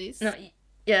Crocs, please. No,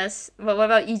 yes. But what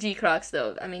about EG Crocs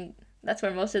though? I mean, that's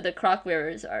where most of the Croc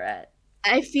wearers are at.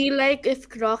 I feel like if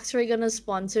Crocs were gonna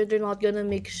sponsor, they're not gonna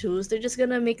make shoes. They're just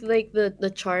gonna make like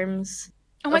the charms.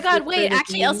 Oh my of god, the wait, for the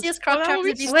actually, teams. LCS Croc Oh, that Traps would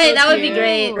would be be so Wait, that would be cute.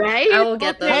 great. Right? I will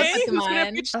get those. Okay, Those. who's gonna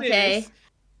Mine. pitch Okay.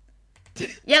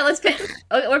 this? Yeah, let's pitch.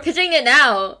 Okay, we're pitching it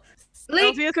now.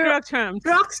 Like LCS Croc champs.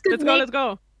 Crocs could Let's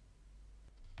go.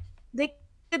 they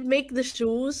could make the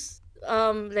shoes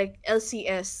like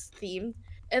LCS themed,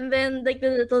 and then like the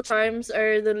little charms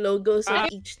are the logos of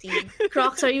each team.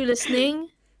 Crocs, are you listening?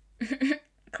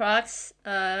 Crocs,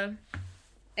 and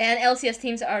LCS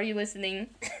teams, are you listening?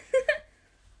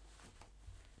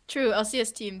 True,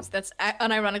 LCS teams, that's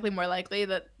unironically more likely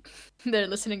that they're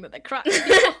listening than the Crocs.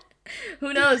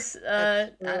 Who knows?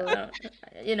 I don't know.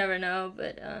 You never know,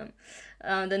 but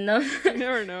the You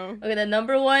never know. okay, the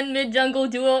number one mid jungle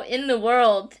duo in the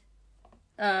world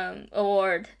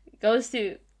award goes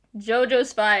to JoJo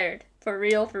Spired. For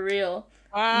real, for real.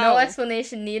 Wow. No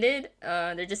explanation needed.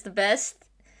 They're just the best.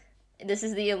 This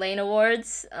is the Elaine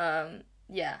Awards.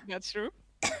 Yeah. That's true.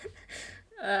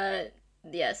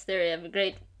 Yes, they have a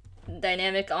great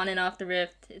dynamic on and off the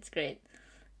rift. It's great.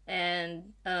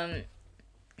 And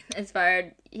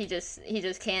Inspired, he just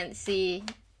can't see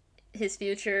his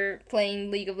future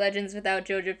playing League of Legends without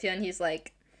Jojo Pyun, he's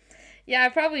like, yeah, I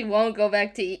probably won't go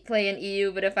back to play in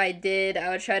EU, but if I did, I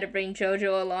would try to bring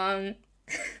Jojo along.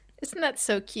 Isn't that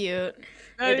so cute?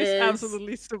 That It is is.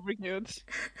 absolutely super cute.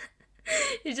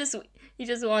 he just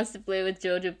wants to play with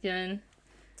Jojo Pyun.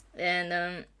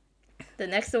 And the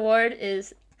next award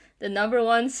is the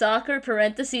 #1 soccer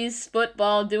parentheses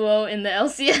football duo in the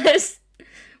LCS,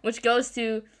 which goes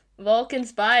to Volk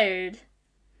Inspired,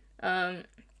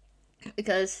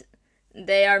 because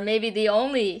they are maybe the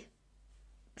only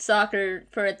soccer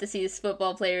parentheses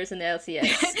football players in the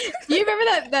LCS. Do you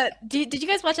remember that did you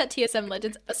guys watch that TSM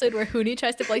Legends episode where Huni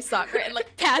tries to play soccer and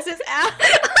like passes out?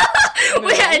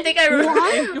 Wait, I think I remember.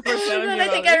 Thank you for telling me I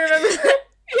think I about it. remember that.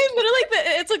 He literally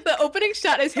it's like the opening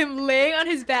shot is him laying on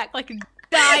his back like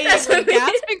dying, That's like,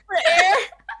 gasping for air.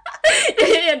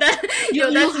 Yeah,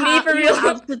 that's me for real. You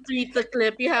have to tweet the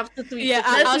clip. You have to tweet the clip.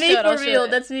 That's I'll me show it, I'll for show real.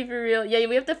 it. That's me for real. Yeah,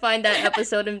 we have to find that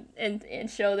episode and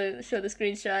show the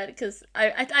screenshot, because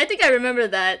I think I remember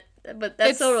that, but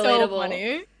that's It's so relatable. so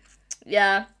funny.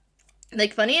 Yeah,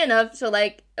 like funny enough. So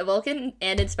like Vulcan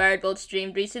and Inspired both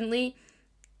streamed recently,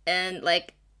 and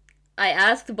like I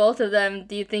asked both of them,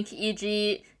 "Do you think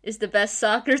EG is the best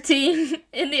soccer team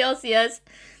in the LCS?"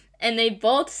 And they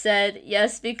both said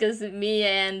yes, because me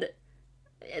and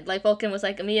like Vulcan was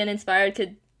like, me and Inspired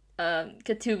could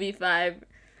 2v5,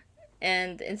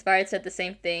 and Inspired said the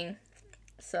same thing.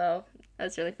 So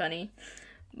that's really funny.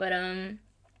 But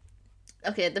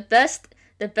okay, the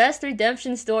best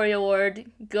redemption story award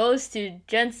goes to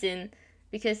Jensen,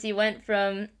 because he went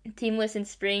from teamless in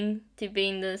spring to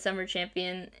being the summer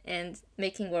champion and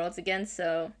making worlds again.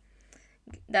 So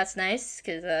that's nice,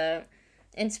 because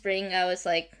in spring I was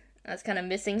kind of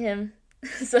missing him.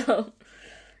 So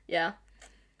yeah.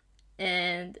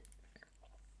 And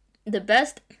the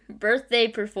best birthday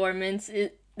performance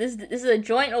is this is a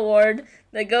joint award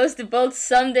that goes to both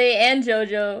Someday and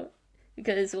JoJo,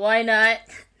 because why not?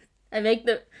 I make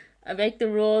the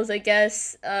rules, I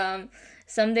guess.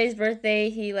 Someday's birthday,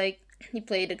 he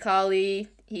played Akali.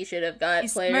 He should have got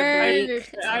player of the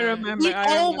week. I remember.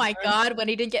 Oh my god, when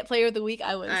he didn't get player of the week,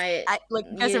 I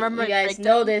guys remember. You guys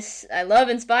know this. I love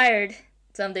Inspired.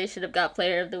 Someday should have got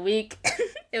player of the week.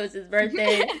 It was his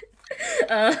birthday.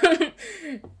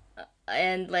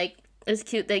 And it was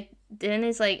cute. Didn't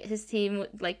his team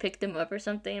picked him up or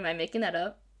something? Am I making that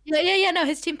up? Yeah. No,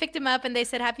 his team picked him up and they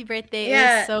said happy birthday.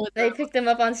 Yeah, it was so they picked him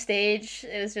up on stage.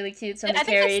 It was really cute. Someone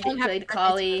carried, played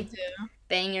Kali,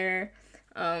 banger.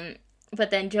 But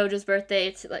then JoJo's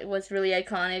birthday was really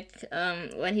iconic.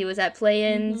 When he was at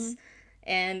play-ins,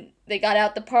 and they got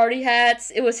out the party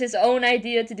hats. It was his own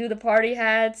idea to do the party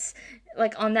hats.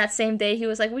 On that same day, he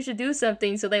was like, "We should do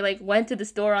something." So they went to the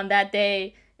store on that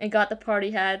day and got the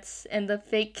party hats and the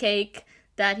fake cake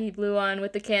that he blew on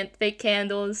with the fake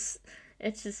candles.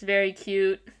 It's just very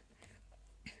cute.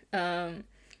 Yeah,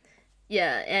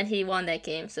 and he won that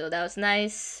game, so that was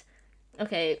nice.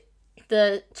 Okay,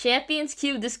 the Champions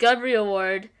Cube Discovery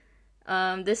Award.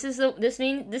 This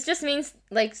just means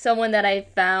someone that I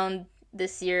found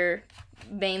this year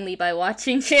mainly by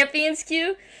watching Champions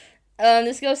Q.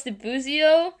 This goes to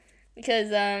Buzio, because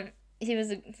he was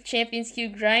a Champions Q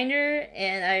grinder,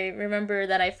 and I remember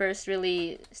that I first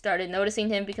really started noticing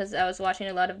him because I was watching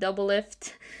a lot of Double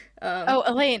Lift.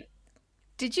 Elaine,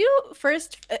 did you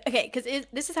first... Okay, because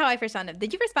this is how I first found him.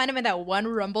 Did you first find him in that one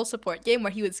Rumble support game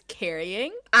where he was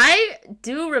carrying? I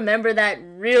do remember that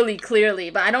really clearly,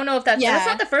 but I don't know if that's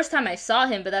not the first time I saw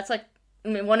him, but that's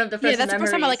one of the first that's memories. the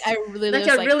first time I really was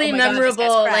a really oh my memorable,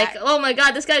 God, oh my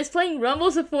god, this guy's playing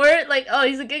Rumble support, oh,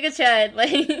 he's a Giga Chad,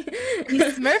 he's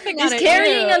smurfing on he's it,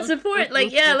 carrying too. on support,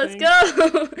 yeah, let's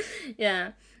go.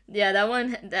 yeah, that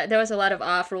one, there was a lot of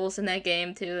off rules in that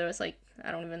game too. There was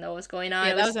I don't even know what was going on.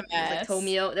 Yeah, that was a mess.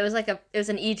 Tomio, there was it was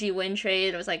an EG win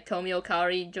trade. It was Tomio,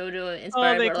 Kari, JoJo,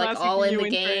 Inspired were all in the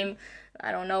game. Trade.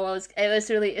 I don't know what was.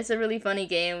 It's a really funny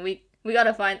game. I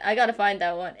gotta find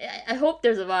that one. I hope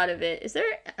there's a lot of it. Is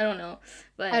there? I don't know,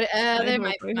 but there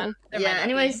might be.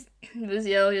 Anyways,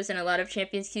 Buzio, he was in a lot of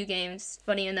Champions Q games.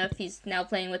 Funny enough, he's now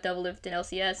playing with Double Lift in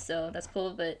LCS, so that's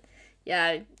cool. But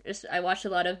yeah, I watched a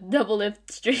lot of Double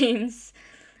Lift streams,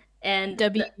 and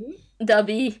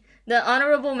Dubby. The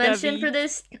honorable mention for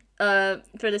this, for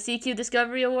the CQ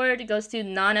Discovery Award, goes to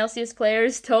non-LCS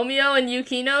players Tomio and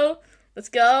Yukino. Let's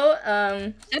go.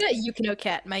 Shout out Yukino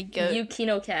Cat, my goat.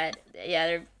 Yukino Cat. Yeah,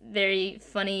 they're very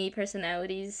funny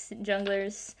personalities,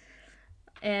 junglers.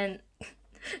 And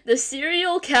the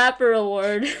Serial Capper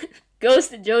Award goes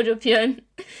to Jojo Pyun,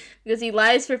 because he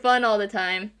lies for fun all the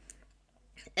time.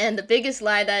 And the biggest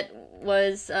lie that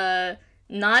was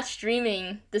not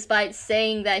streaming despite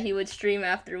saying that he would stream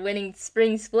after winning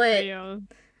Spring Split. Real.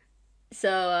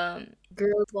 So,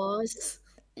 Girl boss.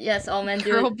 yes, all men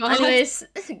do Girl it. boss. Anyways,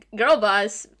 girl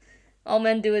boss. All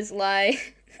men do is lie.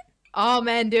 All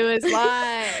men do is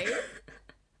lie.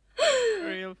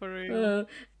 For real.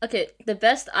 Okay, the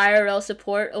best IRL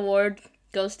support award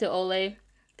goes to Ole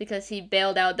because he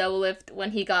bailed out Doublelift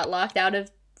when he got locked out of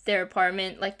their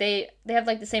apartment. Like they have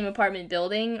like the same apartment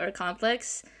building or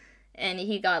complex, and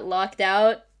he got locked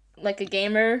out like a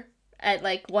gamer at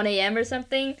like 1 a.m. or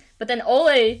something. But then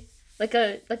Ole, like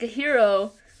a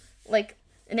hero, like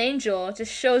an angel,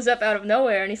 just shows up out of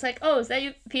nowhere, and he's like, "Oh, is that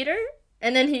you, Peter?"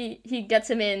 And then he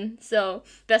gets him in. So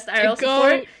best IRL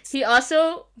support. He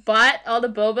also bought all the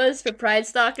bobas for Pride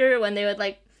Stalker when they would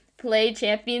like play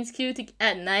Champions Queue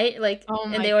at night, like,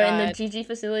 and they were in the GG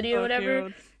facility or whatever.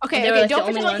 Cute. Okay, They were, like, don't the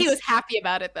pretend only like he ones. was happy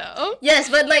about it though. Yes,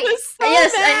 but like, was so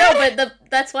yes, mad. I know, but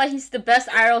that's why he's the best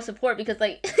IRL support because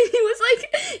like he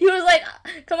was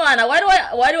like, come on,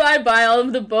 why do I buy all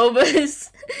of the bobas,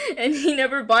 and he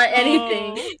never bought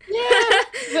anything.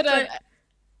 Yeah,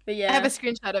 But yeah, I have a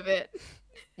screenshot of it.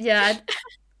 yeah.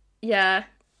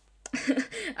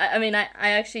 I mean, I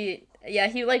actually, yeah,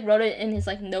 he like wrote it in his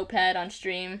like notepad on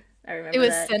stream. I remember It was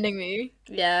that. sending me.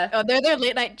 Yeah. Oh, their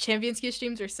late night Champions Queue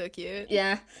streams are so cute.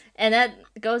 Yeah, and that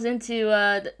goes into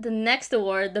the next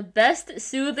award, the best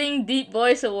soothing deep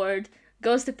voice award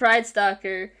goes to Pride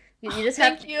Stalker. You just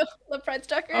have Thank you, the Pride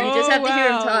Stalker. You just have to hear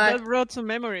him wow, talk. That brought some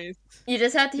memories. you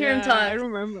just have to hear him Yeah, talk. I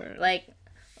remember. Like,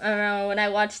 I don't know, when I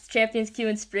watched Champions Queue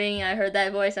in spring, I heard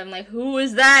that voice. I'm like, who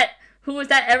is that? Who is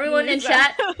that? Everyone in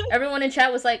chat, everyone in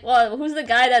chat was like, well, who's the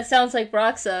guy that sounds like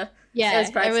Broxa? Yeah, It's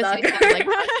Pride everyone's Stalker. saying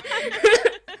that,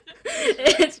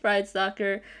 like, It's Pride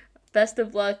Stalker. Best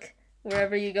of luck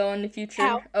wherever you go in the future.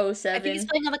 Ow. I 07. think he's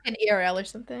playing on like an ERL or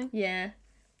something. Yeah.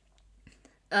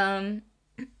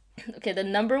 Okay, the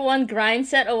number one grind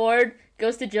set award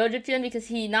goes to Jojipin because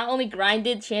he not only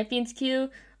grinded Champions Queue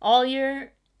all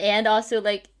year, and also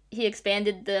like he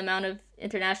expanded the amount of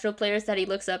international players that he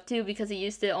looks up to because he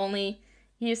used to only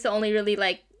really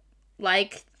like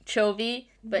Chovy,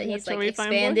 but he's like Chovy fanboy.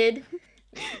 expanded.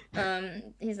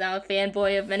 He's now a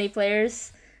fanboy of many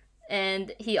players,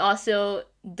 and he also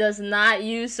does not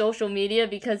use social media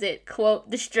because it quote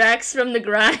distracts from the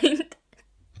grind.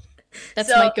 That's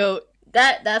So, my goat.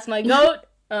 That's my goat.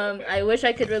 I wish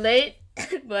I could relate,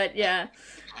 but yeah,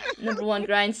 number one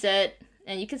grind set,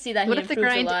 and you can see that What he if the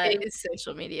improves a grind lot. is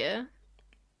social media?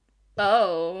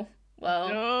 Oh, well,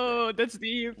 Oh, that's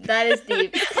deep. that is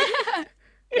deep.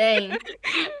 Dang.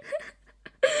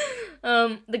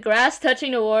 The grass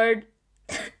touching award.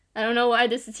 I don't know why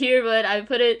this is here, but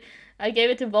I gave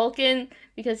it to Vulcan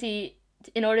because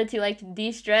in order to like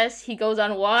de-stress, he goes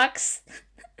on walks.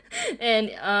 And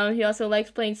he also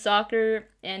likes playing soccer,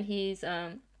 and he's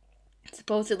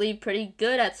supposedly pretty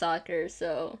good at soccer,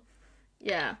 so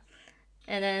yeah.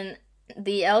 And then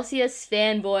the LCS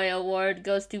Fanboy Award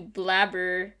goes to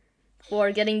Blabber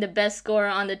for getting the best score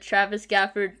on the Travis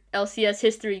Gafford LCS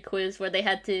history quiz, where they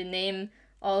had to name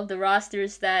all of the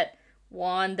rosters that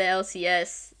won the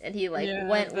LCS, and he Yeah,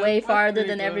 went that way was farther pretty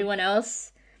than good. everyone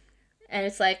else. And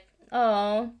it's like,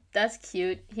 oh, that's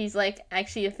cute. He's like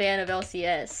actually a fan of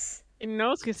LCS. He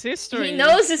knows his history. He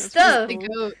knows his That's stuff. pretty The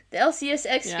cool. goat. The LCS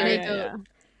expert. Yeah.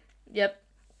 Yep.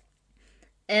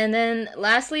 And then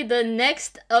lastly, the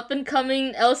next up and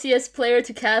coming LCS player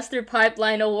to caster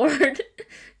pipeline award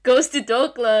goes to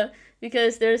Dokla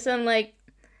because there's some like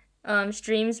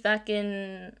streams back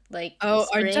in like Oh,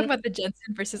 are you spring. talking about the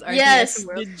Jensen versus RDS Yes,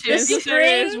 World The Champions? Jensen spring-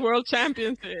 Series World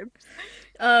Championship.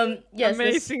 Yes,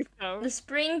 Amazing stuff. the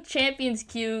spring Champions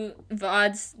Queue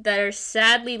VODs that are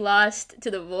sadly lost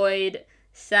to the void.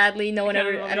 Sadly, no one can't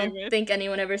ever. I don't believe it. think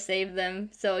anyone ever saved them.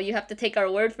 So you have to take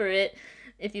our word for it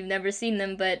if you've never seen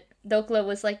them. But Dokla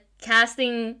was like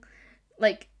casting,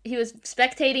 like he was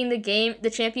spectating the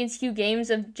Champions Queue games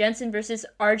of Jensen versus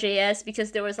RJS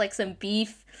because there was like some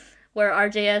beef where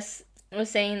RJS was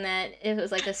saying that it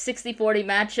was like a 60-40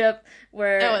 matchup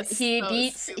where That was he so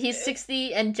beats he's stupid.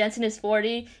 60 and Jensen is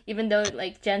 40, even though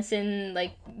like Jensen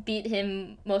like beat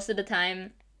him most of the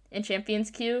time in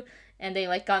Champions Queue, and they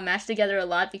like got matched together a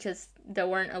lot because there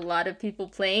weren't a lot of people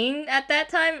playing at that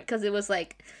time because it was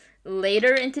like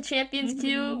later into Champions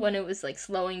Queue when it was like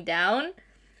slowing down.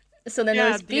 So then there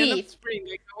was at the end of beef, spring,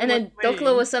 like, no and then one playing.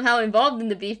 Dokla was somehow involved in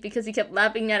the beef because he kept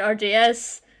lapping at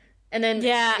RJS, and then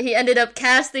Yeah. he ended up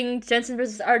casting Jensen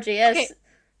versus RJS, Okay,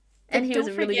 and he was a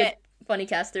don't really forget- good funny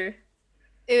caster.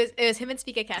 It was him and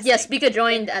Spica casting. Yes, Spica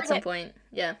joined at some forget- point.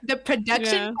 Yeah. The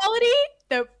production Yeah. quality,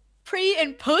 the pre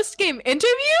and post game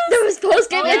interviews? There was post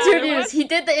game yeah, interviews. what? He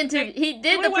did the interview. He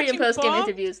did were the pre and watching post game Bob?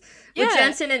 interviews with Yeah,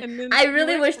 Jensen, and and then I you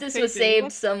really were wish this was spectating. saved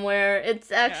What? somewhere.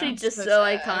 It's actually I'm just so so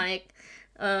sad.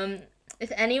 iconic.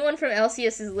 If anyone from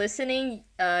LCS is listening,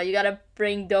 you gotta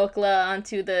bring Dokla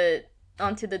onto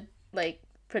the like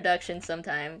production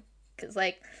sometime, cause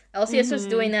like LCS was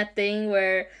doing that thing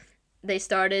where they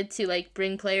started to like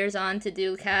bring players on to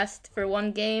do cast for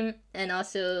one game and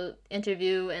also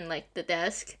interview and like the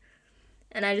desk,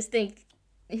 and I just think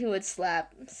he would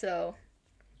slap. So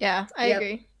Yeah, I Yep.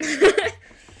 agree.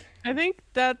 I think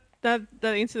that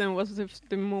incident was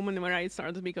the moment where I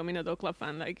started becoming a Dokla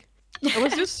fan. Like, it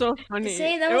was just so funny.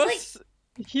 Same, that It was,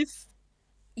 he's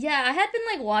Yeah, I had been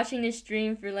like watching his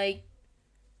stream for like,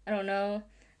 I don't know,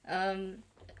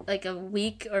 like a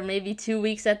week or maybe 2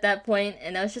 weeks at that point,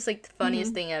 and that was just like the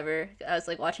funniest thing ever. I was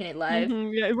like watching it live.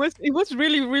 yeah, it was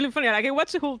really funny. Like, I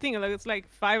watched the whole thing. Like, it's like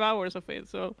 5 hours of it.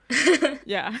 So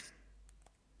yeah.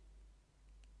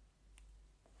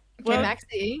 Okay, Well,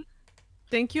 Maxi.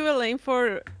 Thank you, Elaine,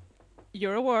 for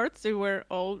your awards. They were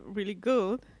all really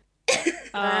good.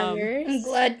 I'm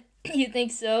glad you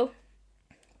think so.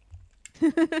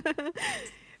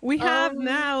 We have Um,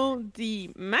 now the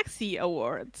Maxi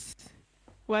Awards.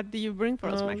 What do you bring for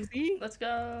us, Maxi? Let's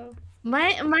go.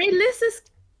 My list is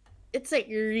it's like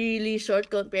really short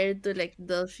compared to like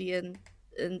Delphi and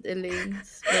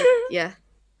Elaine's. But yeah.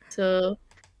 So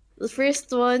the first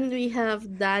one we have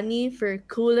Danny for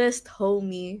coolest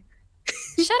homie.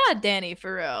 Shout out Danny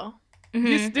for real.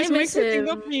 This I makes miss me think him.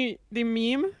 of the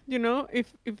meme, you know,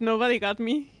 if nobody got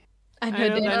me. I know I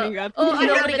know Danny. Danny got Oh, me. I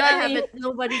have Nobody it. got I have me. it.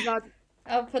 Nobody got.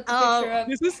 I'll put the Oh, picture up.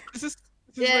 This is what comes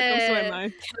to my Yeah.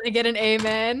 mind. Can I get an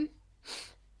amen?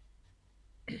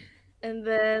 And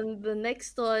then the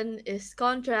next one is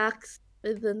contracts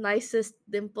with the nicest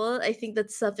dimple. I think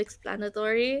that's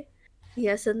self-explanatory. He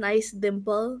has a nice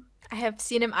dimple. I have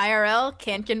seen him IRL,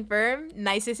 can confirm.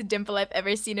 Nicest dimple I've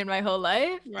ever seen in my whole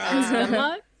life.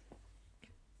 Wow.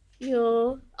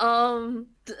 Yo,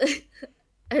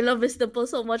 I love his dimple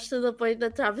so much to the point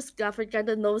that Travis Gafford kind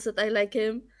of knows that I like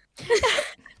him.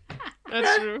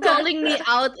 That's true. Calling me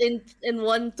out in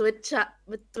one Twitch chat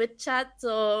with Twitch chat.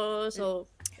 So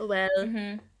well.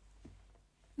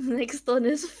 Next one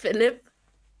is Philip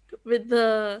with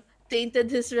the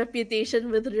tainted his reputation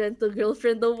with Rent a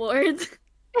Girlfriend award.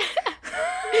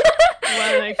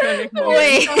 One iconic moment.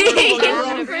 Wait,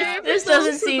 this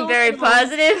doesn't seem very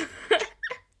positive.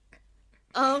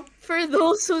 For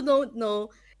those who don't know,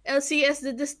 LCS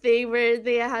did this thing where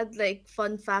they had like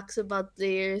fun facts about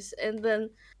players, and then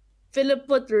Philip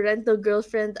put Rent a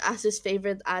Girlfriend as his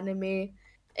favorite anime,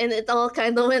 and it all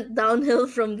kind of went downhill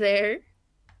from there.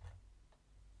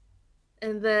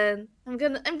 And then I'm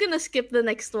gonna skip the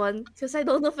next one because I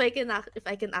don't know if I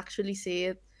can actually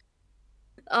say it.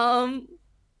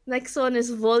 Next one is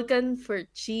Vulcan for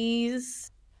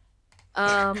cheese.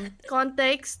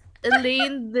 Context.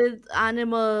 Elaine did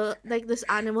this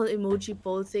animal emoji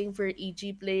poll thing for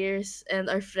EG players, and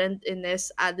our friend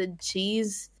Ines added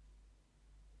cheese.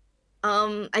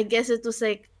 I guess it was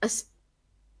like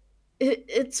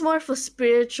it's more of a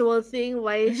spiritual thing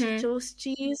why she chose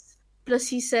cheese. Plus,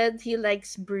 he said he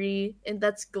likes brie, and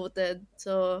that's goated.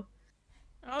 So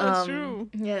Oh, that's true.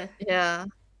 Yeah. yeah.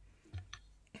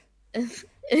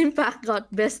 Impact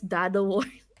got best dad award.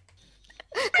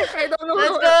 I don't know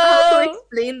Let's how to go!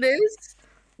 explain this.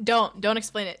 Don't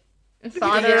explain it.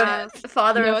 Father Yeah. of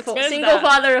father No, of it's four. best Single dad.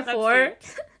 father of That's four.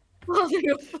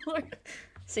 Father of four.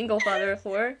 Single father of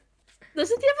four.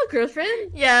 Doesn't he have a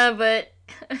girlfriend? Yeah, but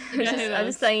he I'm just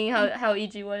does. saying how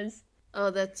EG was. Oh,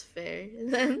 that's fair.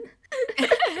 And then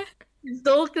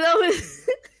Dokla with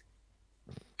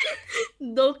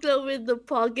Dokla with the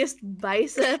poggest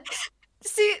bicep.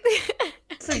 See,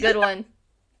 It's a good one.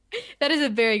 that is a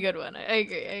very good one. I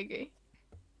agree.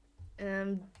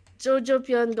 Jojo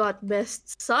Pion got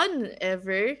best son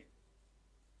ever.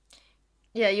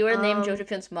 Yeah, you were named Um, Jojo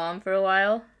Pyun's mom for a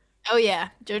while. Oh yeah,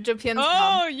 Jojo Pian's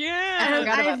Oh mom. yeah. And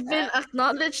forgot about I've been that.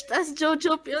 acknowledged as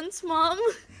Jojo Pion's mom.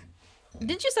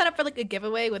 Didn't you sign up for like a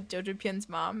giveaway with Jojo Pian's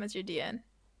mom as your DN?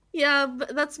 Yeah,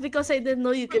 but that's because I didn't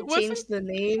know you could Wasn't- change the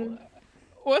name.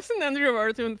 Wasn't Andrew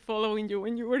Barton following you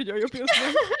when you were Jojo Pills?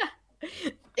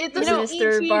 It was No, an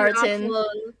Mr. EG Barton. raffle.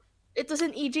 It was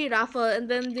an EG raffle, and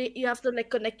then you have to like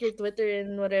connect your Twitter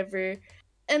and whatever.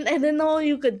 And I didn't know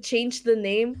you could change the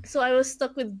name, so I was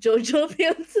stuck with Jojo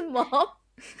Pion's mom. Oh,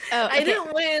 I okay.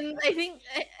 didn't win.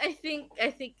 I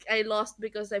think I lost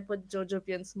because I put Jojo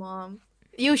Pion's mom.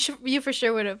 You for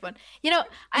sure would have won. You know,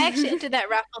 I actually entered that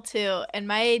raffle too, and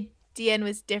my DN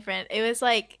was different. It was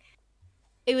like,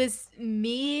 it was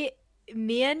me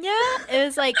Mianya. It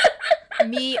was like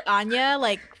me Anya,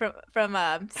 like from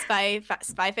Spy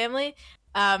Family.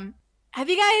 Have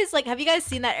you guys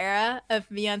seen that era of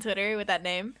me on Twitter with that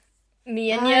name?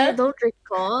 Me and I ya. don't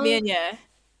recall. Mianya.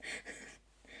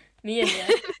 Me and ya.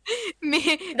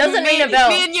 Me Doesn't ring a bell.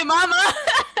 Me and your mama.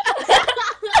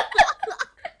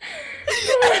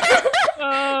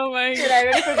 Oh my Shit, god. I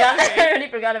already forgot. I already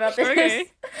forgot about this. Okay.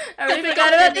 I already Typical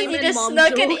forgot about this. You NAmen just mom snuck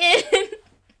joke. it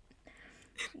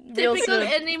in. Real Typical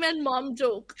smooth. NAmen mom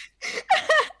joke.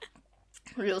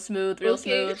 Real smooth. Real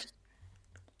Okay. smooth.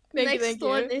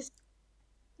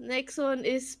 Next one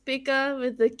is Pika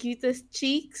with the cutest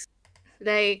cheeks.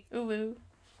 Like, Ooh, ooh.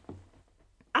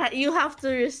 you have to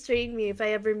restrain me if I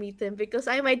ever meet him because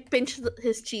I might pinch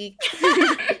his cheek.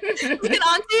 Get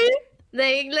onto?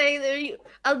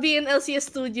 I'll be in LCS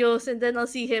studios and then I'll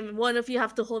see him. One of you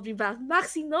have to hold me back.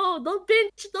 Maxi, no, don't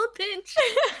pinch.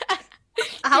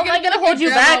 How am I gonna You're hold you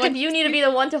grandma back when if you need to be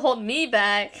the one to hold me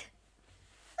back?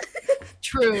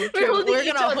 True. We're holding each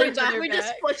gonna other hold each back. other We're just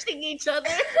back. pushing each other.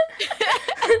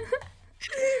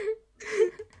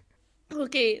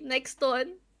 Okay, next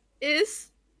one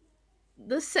is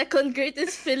the second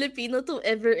greatest Filipino to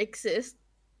ever exist.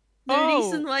 The Oh,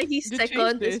 reason why he's you changed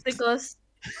second is it. because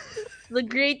the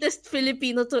greatest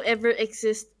Filipino to ever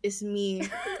exist is me.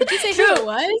 Did you say True. who it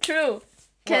was? True.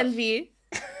 Can be.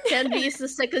 is the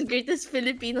second greatest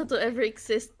Filipino to ever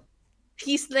exist.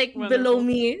 He's like below Wonderful.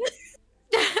 me.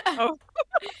 Oh,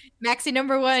 Maxi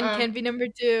number 1, Um, Kenvi number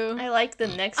 2. I like the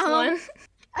next Um, one.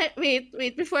 Wait,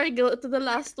 before I go to the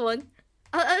last one.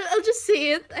 I'll just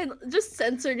say it. I just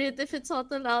censored it if it's not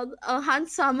allowed.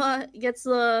 Hansama gets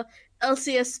the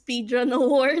LCS Speedrun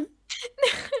Award.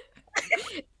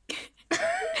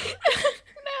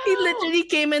 He literally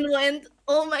came and went,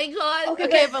 oh my god.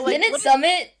 Okay, but, like, didn't what-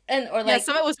 Summit or Yeah, like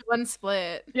Summit was one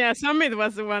split. yeah, Summit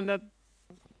was the one that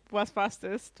was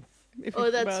fastest. If Oh,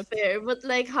 it's that's about- fair. But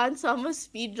like Hansama's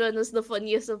speedrun was the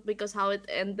funniest of because how it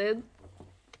ended.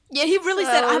 Yeah, he really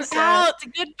said, So "I'm sad. out,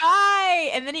 goodbye,"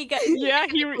 and then he got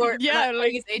Yeah,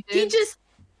 like his agent. He just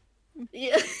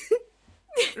yeah.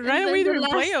 right then away the to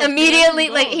last- playoffs. immediately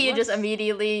Oh, like he what? just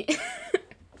immediately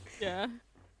Yeah.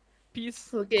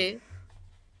 Peace. Okay.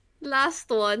 Last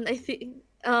one, I think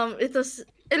it was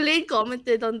Elaine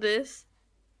commented on this.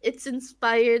 It's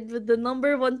inspired with the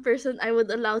number one person I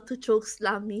would allow to choke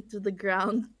slam me to the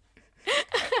ground.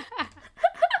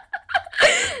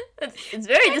 it's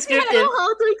very I don't descriptive. know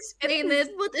how to explain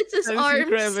it, but it's his That is arms.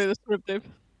 incredibly descriptive.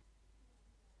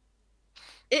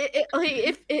 Okay,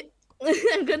 if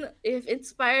if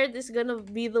inspired is gonna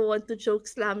be the one to choke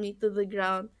slam me to the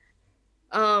ground,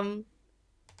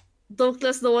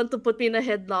 Dokla's the one to put me in a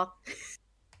headlock.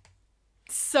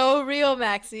 So real,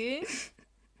 Maxi.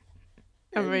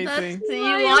 Amazing. So you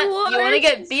My want to award.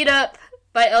 get beat up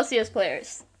by LCS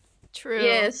players. True.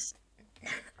 Yes.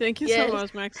 Thank you Yes. so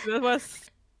much, Max. That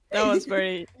was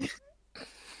very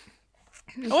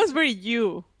that was very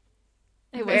you.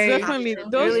 It was Very- Definitely Really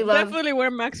those love- definitely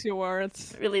were Maxi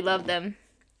awards. Really love them.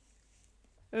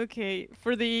 Okay,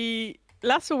 for the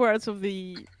last awards of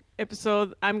the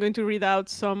episode, I'm going to read out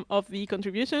some of the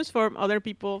contributions from other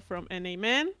people from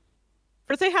NAmen.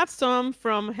 First, I have some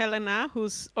from Helena,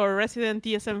 who's our resident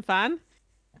TSM fan.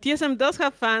 TSM does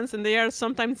have fans, and they are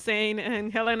sometimes sane,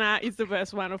 and Helena is the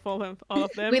best one of all of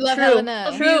them. We love True.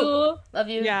 Helena. True. Love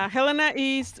you. Yeah, Helena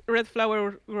is Red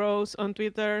Flower Rose on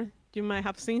Twitter. You might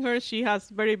have seen her. She has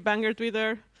very banger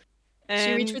Twitter. She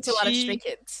And retweets a lot of Stray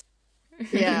Kids.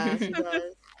 Yeah, she does.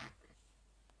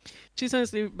 She's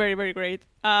honestly very, very great.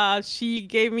 She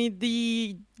gave me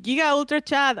the Giga Ultra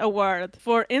Chat Award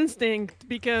for Instinct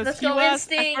because Let's he go, was,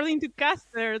 Instinct! according to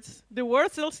casters, the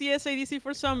worst LCS ADC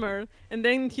for summer. And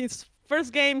then his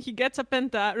first game, he gets a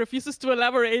penta, refuses to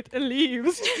elaborate, and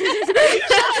leaves.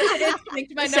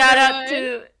 Shout out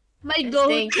to My goat.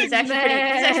 Instinct. He's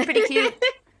actually pretty cute.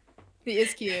 He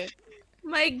is cute.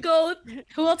 My goat.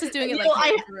 Who else is doing it You like know,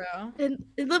 him, bro?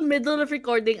 In the middle of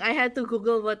recording, I had to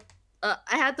Google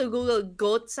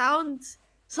goat sounds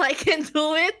so I can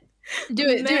do it. Do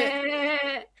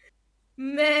it.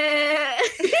 Meh.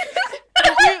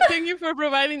 Thank you for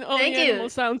providing all Thank the you. animal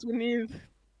sounds we need.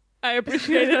 I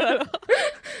appreciate it a lot.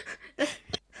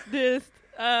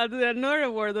 Another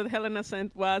award that Helena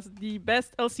sent was the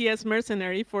best LCS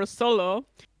mercenary for solo,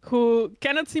 who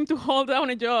cannot seem to hold down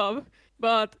a job,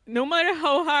 but no matter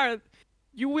how hard,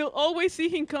 you will always see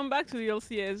him come back to the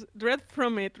LCS. Dread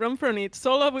from it, run from it.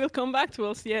 Solo will come back to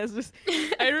LCS.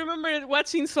 I remember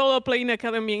watching Solo play in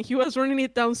Academy, and he was running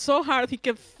it down so hard. He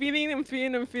kept feeding and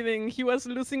feeding and feeding. He was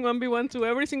losing 1v1 to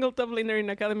every single top laner in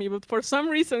Academy, but for some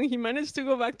reason, he managed to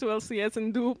go back to LCS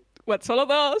and do what Solo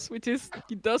does, which is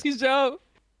he does his job.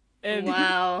 And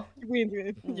Wow. he wins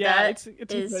it. Yeah, That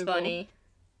it's is incredible. funny.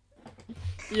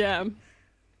 Yeah.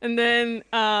 And then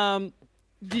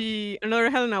the another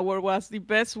Helena Award was the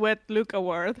Best Wet Look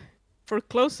Award for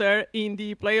Closer in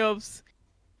the playoffs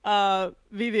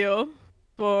video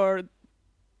for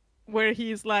where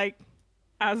he's like,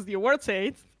 as the award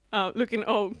says, looking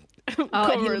Oh, and he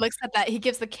covered. looks at that. He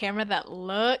gives the camera that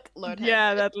look. Lord have Yeah,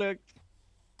 mercy. that look.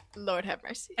 Lord have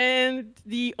mercy. And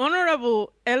the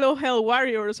Honorable LOL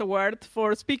Warriors Award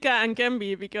for Spica and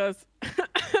Kemby because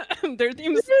their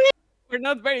teams were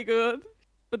not very good,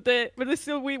 but they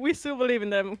still we still believe in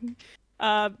them.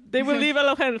 They will leave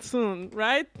LOL soon,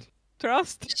 right?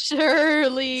 Trust.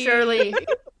 Surely. Surely.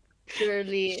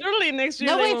 Surely next year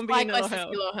No they way won't be in FlyQuest is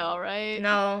LOL. below hell, right?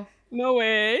 No. No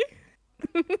way.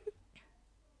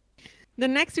 The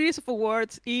next series of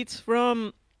awards is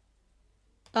from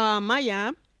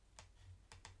Maya,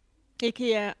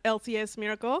 aka LCS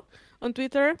Miracle, on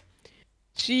Twitter.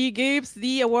 She gives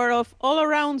the award of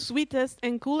all-around sweetest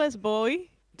and coolest boy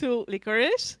to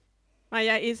Licorice.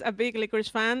 Maya is a big Licorice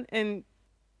fan, and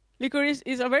Licorice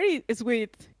is a very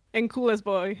sweet and coolest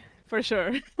boy, for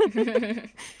sure.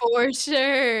 For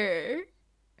sure.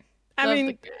 I Love mean,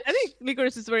 Licorice. I think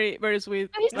Licorice is very, very sweet.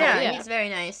 He's Yeah, yeah. he's very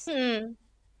nice.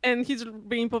 And he's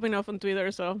been popping off on Twitter,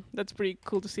 so that's pretty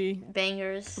cool to see.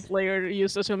 Bangers. Player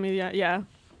use social media, yeah.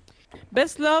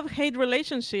 Best love-hate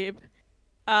relationship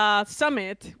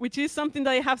Summit, which is something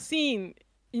that I have seen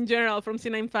in general from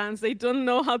C9 fans. They don't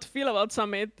know how to feel about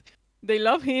Summit. They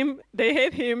love him, they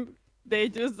hate him, they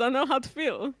just don't know how to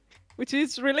feel, which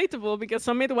is relatable because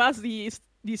Summit was the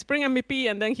spring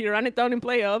MVP and then he ran it down in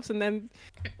playoffs and then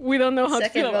we don't know how to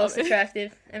Second feel about most it.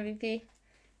 attractive MVP.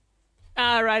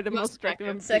 Right, the Most most attractive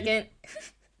MVP. Second.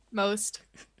 Most.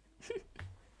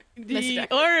 The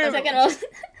attractive. or Second most.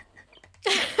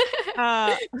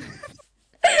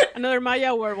 another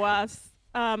Maya award was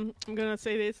I'm gonna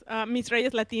say this Miss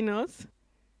Reyes Latinos.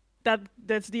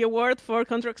 That's the award for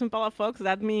Contracts and Palafox.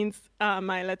 That means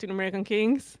my Latin American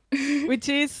Kings, which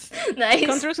is Nice.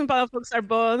 Contracts and Palafox are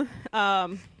both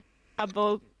have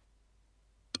both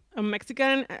a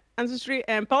Mexican ancestry,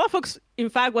 and Palafox in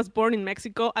fact was born in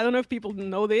Mexico. I don't know if people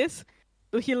know this,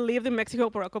 but he lived in Mexico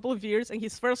for a couple of years, and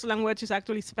his first language is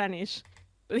actually Spanish,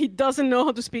 but he doesn't know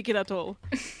how to speak it at all.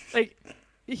 Like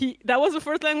that was the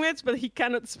first language, but he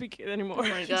cannot speak it anymore. Oh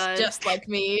my god. Just like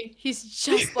me. He's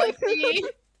just like me.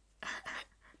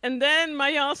 And then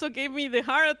Maya also gave me the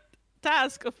hard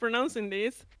task of pronouncing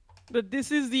this, but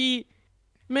this is the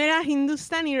Mera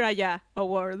Hindustani Raya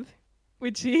Award,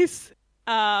 which is,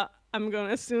 I'm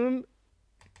gonna assume,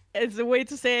 it's a way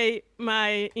to say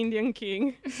my Indian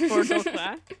king for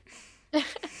Dokla.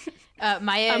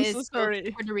 Maya I'm is so both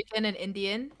sorry. Puerto Rican and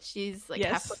Indian. She's like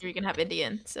half Yes. Puerto Rican, half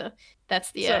Indian. So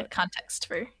that's the So- context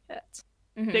for that.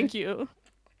 Mhm. Thank you.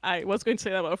 I was going to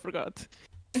say that, but I forgot.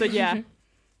 So yeah.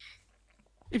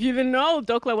 If you didn't know,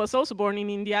 Dokla was also born in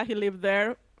India. He lived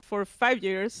there for 5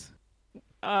 years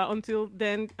until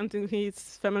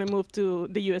his family moved to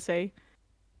the USA.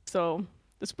 So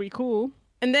that's pretty cool.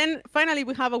 And then finally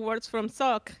we have awards from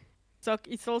Sok. Sok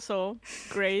is also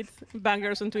great.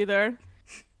 Bangers on Twitter.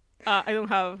 I don't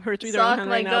have her Twitter Sok, on hand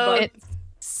right my now, goat. but It's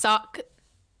sock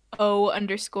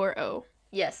O_O.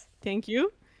 Yes. thank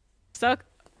you. Sok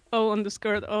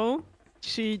O_O.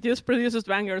 She just produces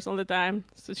bangers all the time,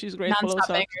 so she's great. Follow Non-stop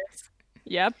Sok. bangers.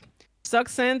 Yep. Sok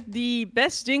sent the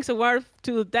Best Jinx Award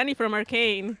to Danny from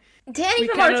Arcane. Danny We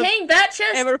from cannot Arcane Bat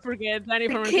Chest. Ever forget Danny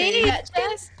from Arcane? Arcane? Bat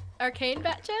chest? Arcane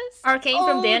bat chest? Arcane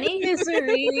from Danny.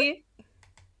 Misery.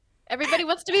 Everybody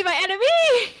wants to be my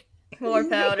enemy! More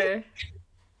powder.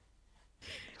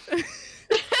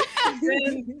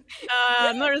 Then,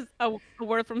 another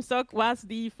award from Sok was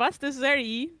the fastest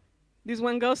Zeri. This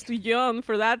one goes to John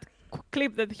for that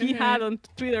clip that he had on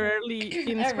Twitter early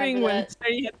in I spring remember when that.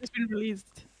 Zeri had just been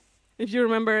released. If you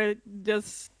remember,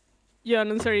 just John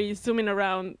and Zeri zooming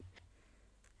around.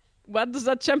 What does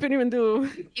that champion even do?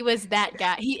 He was that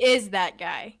guy. He is that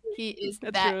guy. He is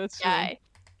That's that true, that's true. guy.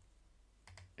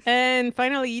 And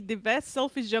finally, the best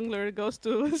selfish jungler goes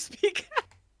to Speak.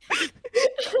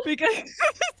 Because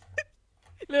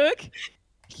look,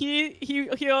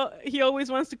 he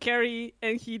always wants to carry,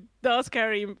 and he does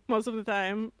carry most of the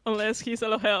time, unless he's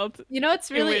low health. You know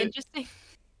what's really wins. interesting?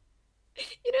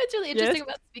 You know what's really interesting Yes?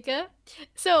 about Spica?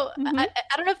 So Mhm. I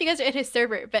don't know if you guys are in his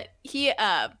server, but he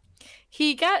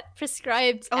got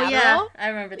prescribed Oh Adderall. yeah, I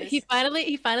remember this. He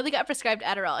finally got prescribed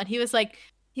Adderall, and he was like,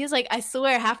 I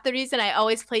swear half the reason I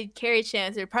always played carry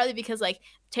champs are partly because like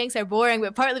tanks are boring,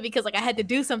 but partly because like I had to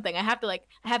do something. I have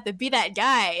to be that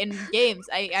guy in games.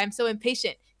 I'm so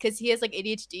impatient because he has like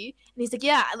ADHD, and he's like,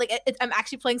 yeah, like I'm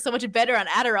actually playing so much better on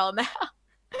Adderall now.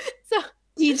 So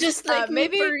He just like me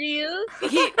maybe for real.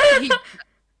 he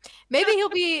maybe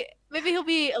he'll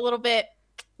be a little bit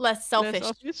less selfish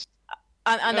selfish?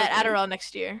 on that Okay. Adderall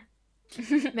next year.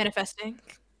 Manifesting.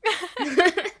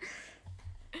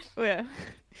 Oh, yeah.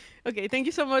 Okay, thank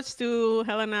you so much to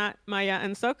Helena, Maya,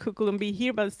 and Sok, who couldn't be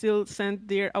here but still sent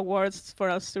their awards for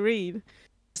us to read.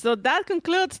 So that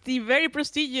concludes the very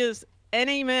prestigious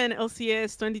NAmen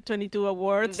LCS 2022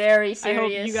 awards. Very I hope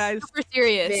serious. you guys... Super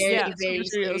serious. Very, Yeah, very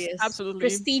super serious. serious. Absolutely.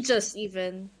 Prestigious,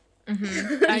 even.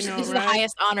 Mm-hmm. I know, This is the right?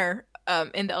 highest honor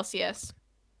in the LCS.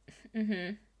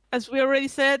 Mm-hmm. As we already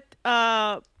said,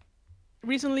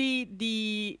 recently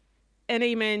the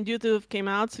NAmen YouTube came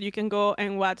out, so you can go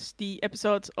and watch the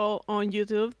episodes all on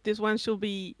YouTube. This one should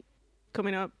be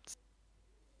coming up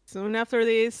soon after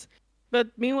this. But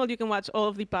meanwhile, you can watch all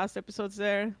of the past episodes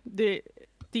there. The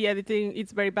editing,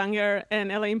 it's very banger, and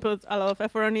Elaine put a lot of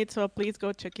effort on it, so please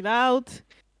go check it out.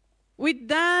 With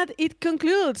that, it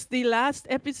concludes the last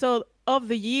episode of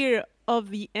the year of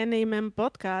the NAmen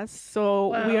podcast.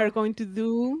 So we Wow. are going to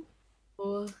do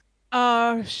Oh.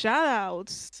 our shout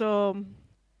outs. So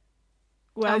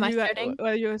Am I starting?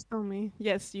 what you guys tell me?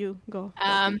 Yes, you go.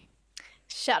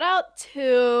 Shout out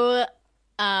to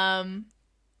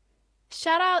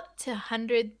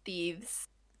 100 Thieves.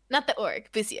 Not the org,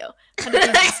 Busio.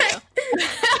 100 Thieves Busio.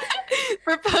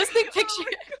 For posting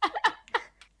pictures.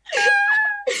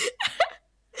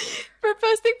 For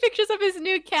posting pictures of his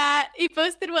new cat. He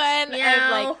posted one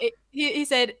Meow. of like he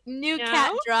said new Meow?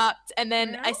 cat dropped, and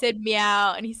then I said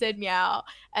meow, and he said meow,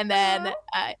 and then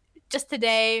just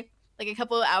today, like a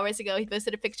couple of hours ago, he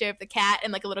posted a picture of the cat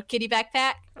in like a little kitty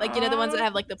backpack, like you know the ones that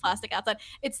have like the plastic outside.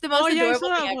 It's the most Oh yeah, I adorable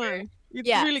saw thing that ever. one. It's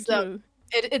Yeah, really so- cute.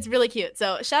 It's really cute.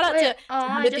 So shout out Wait, to I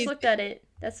 100 just Thieves. looked at it.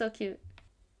 That's so cute.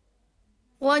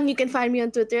 One, you can find me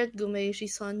on Twitter at Gumeyushi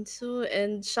Sonsu,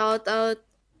 and shout out.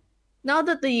 Now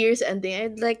that the year's ending,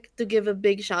 I'd like to give a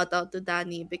big shout out to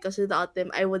Danny, because without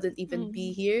them, I wouldn't even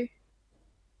be here.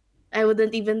 I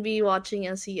wouldn't even be watching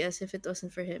LCS if it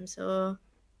wasn't for him. So,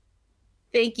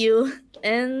 thank you.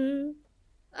 And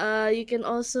you can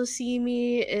also see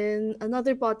me in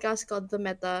another podcast called The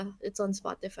Meta. It's on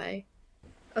Spotify.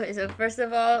 Okay, so first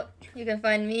of all, you can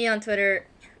find me on Twitter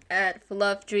at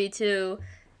fluffdree2,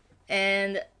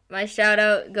 and my shout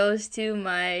out goes to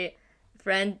my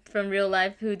friend from real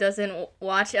life who doesn't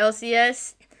watch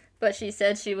LCS, but she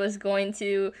said she was going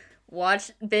to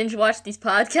binge watch these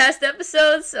podcast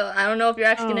episodes. So I don't know if you're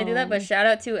actually gonna do that, but shout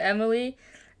out to Emily,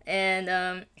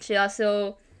 and she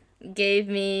also gave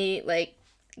me like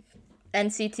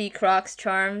NCT Crocs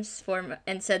charms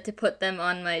and said to put them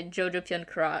on my Jojo Pyun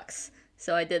Crocs.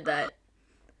 So I did that.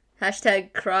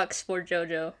 Hashtag Crocs for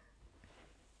Jojo.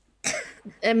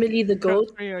 Emily the Goat.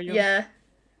 Yeah.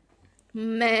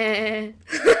 Meh.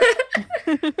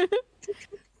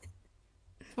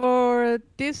 For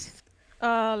this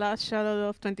last shout out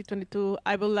of 2022,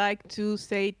 I would like to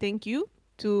say thank you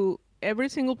to every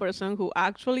single person who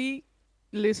actually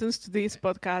listens to this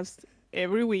podcast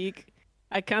every week.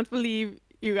 I can't believe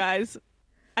you guys.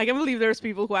 I can't believe there's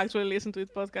people who actually listen to this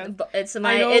podcast. But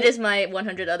it is my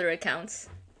 100 other accounts.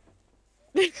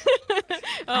 I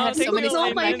have so thank many you, Know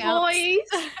Side my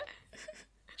accounts. voice.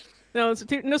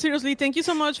 No, seriously, thank you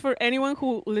so much for anyone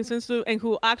who listens to and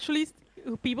who actually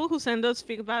people who send us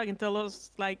feedback and tell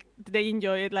us like they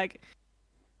enjoy it. Like,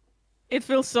 it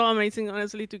feels so amazing,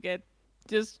 honestly, to get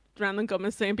just random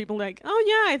comments saying people like, "Oh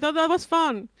yeah, I thought that was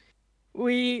fun."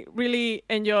 We really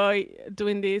enjoy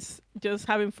doing this, just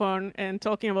having fun and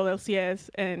talking about LCS,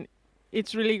 and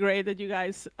it's really great that you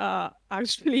guys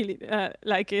actually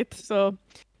like it. So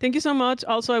thank you so much.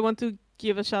 Also, I want to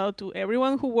give a shout out to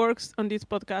everyone who works on this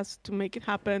podcast to make it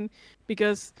happen,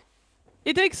 because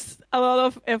it takes a lot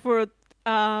of effort.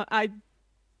 I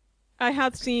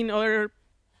had seen other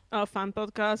fan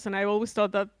podcasts, and I always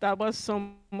thought that was so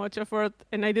much effort,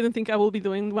 and I didn't think I would be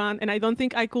doing one, and I don't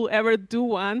think I could ever do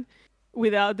one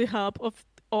without the help of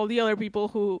all the other people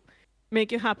who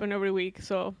make it happen every week.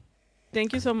 So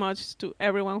thank you so much to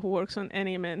everyone who works on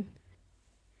NAmen.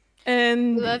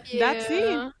 And Love you. that's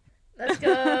it. Let's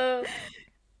go.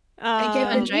 I can't believe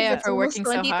Andrea it's for almost working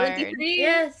so hard. 2023.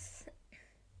 Yes.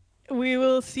 We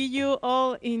will see you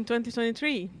all in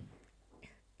 2023.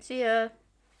 See ya.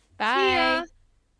 Bye. See ya.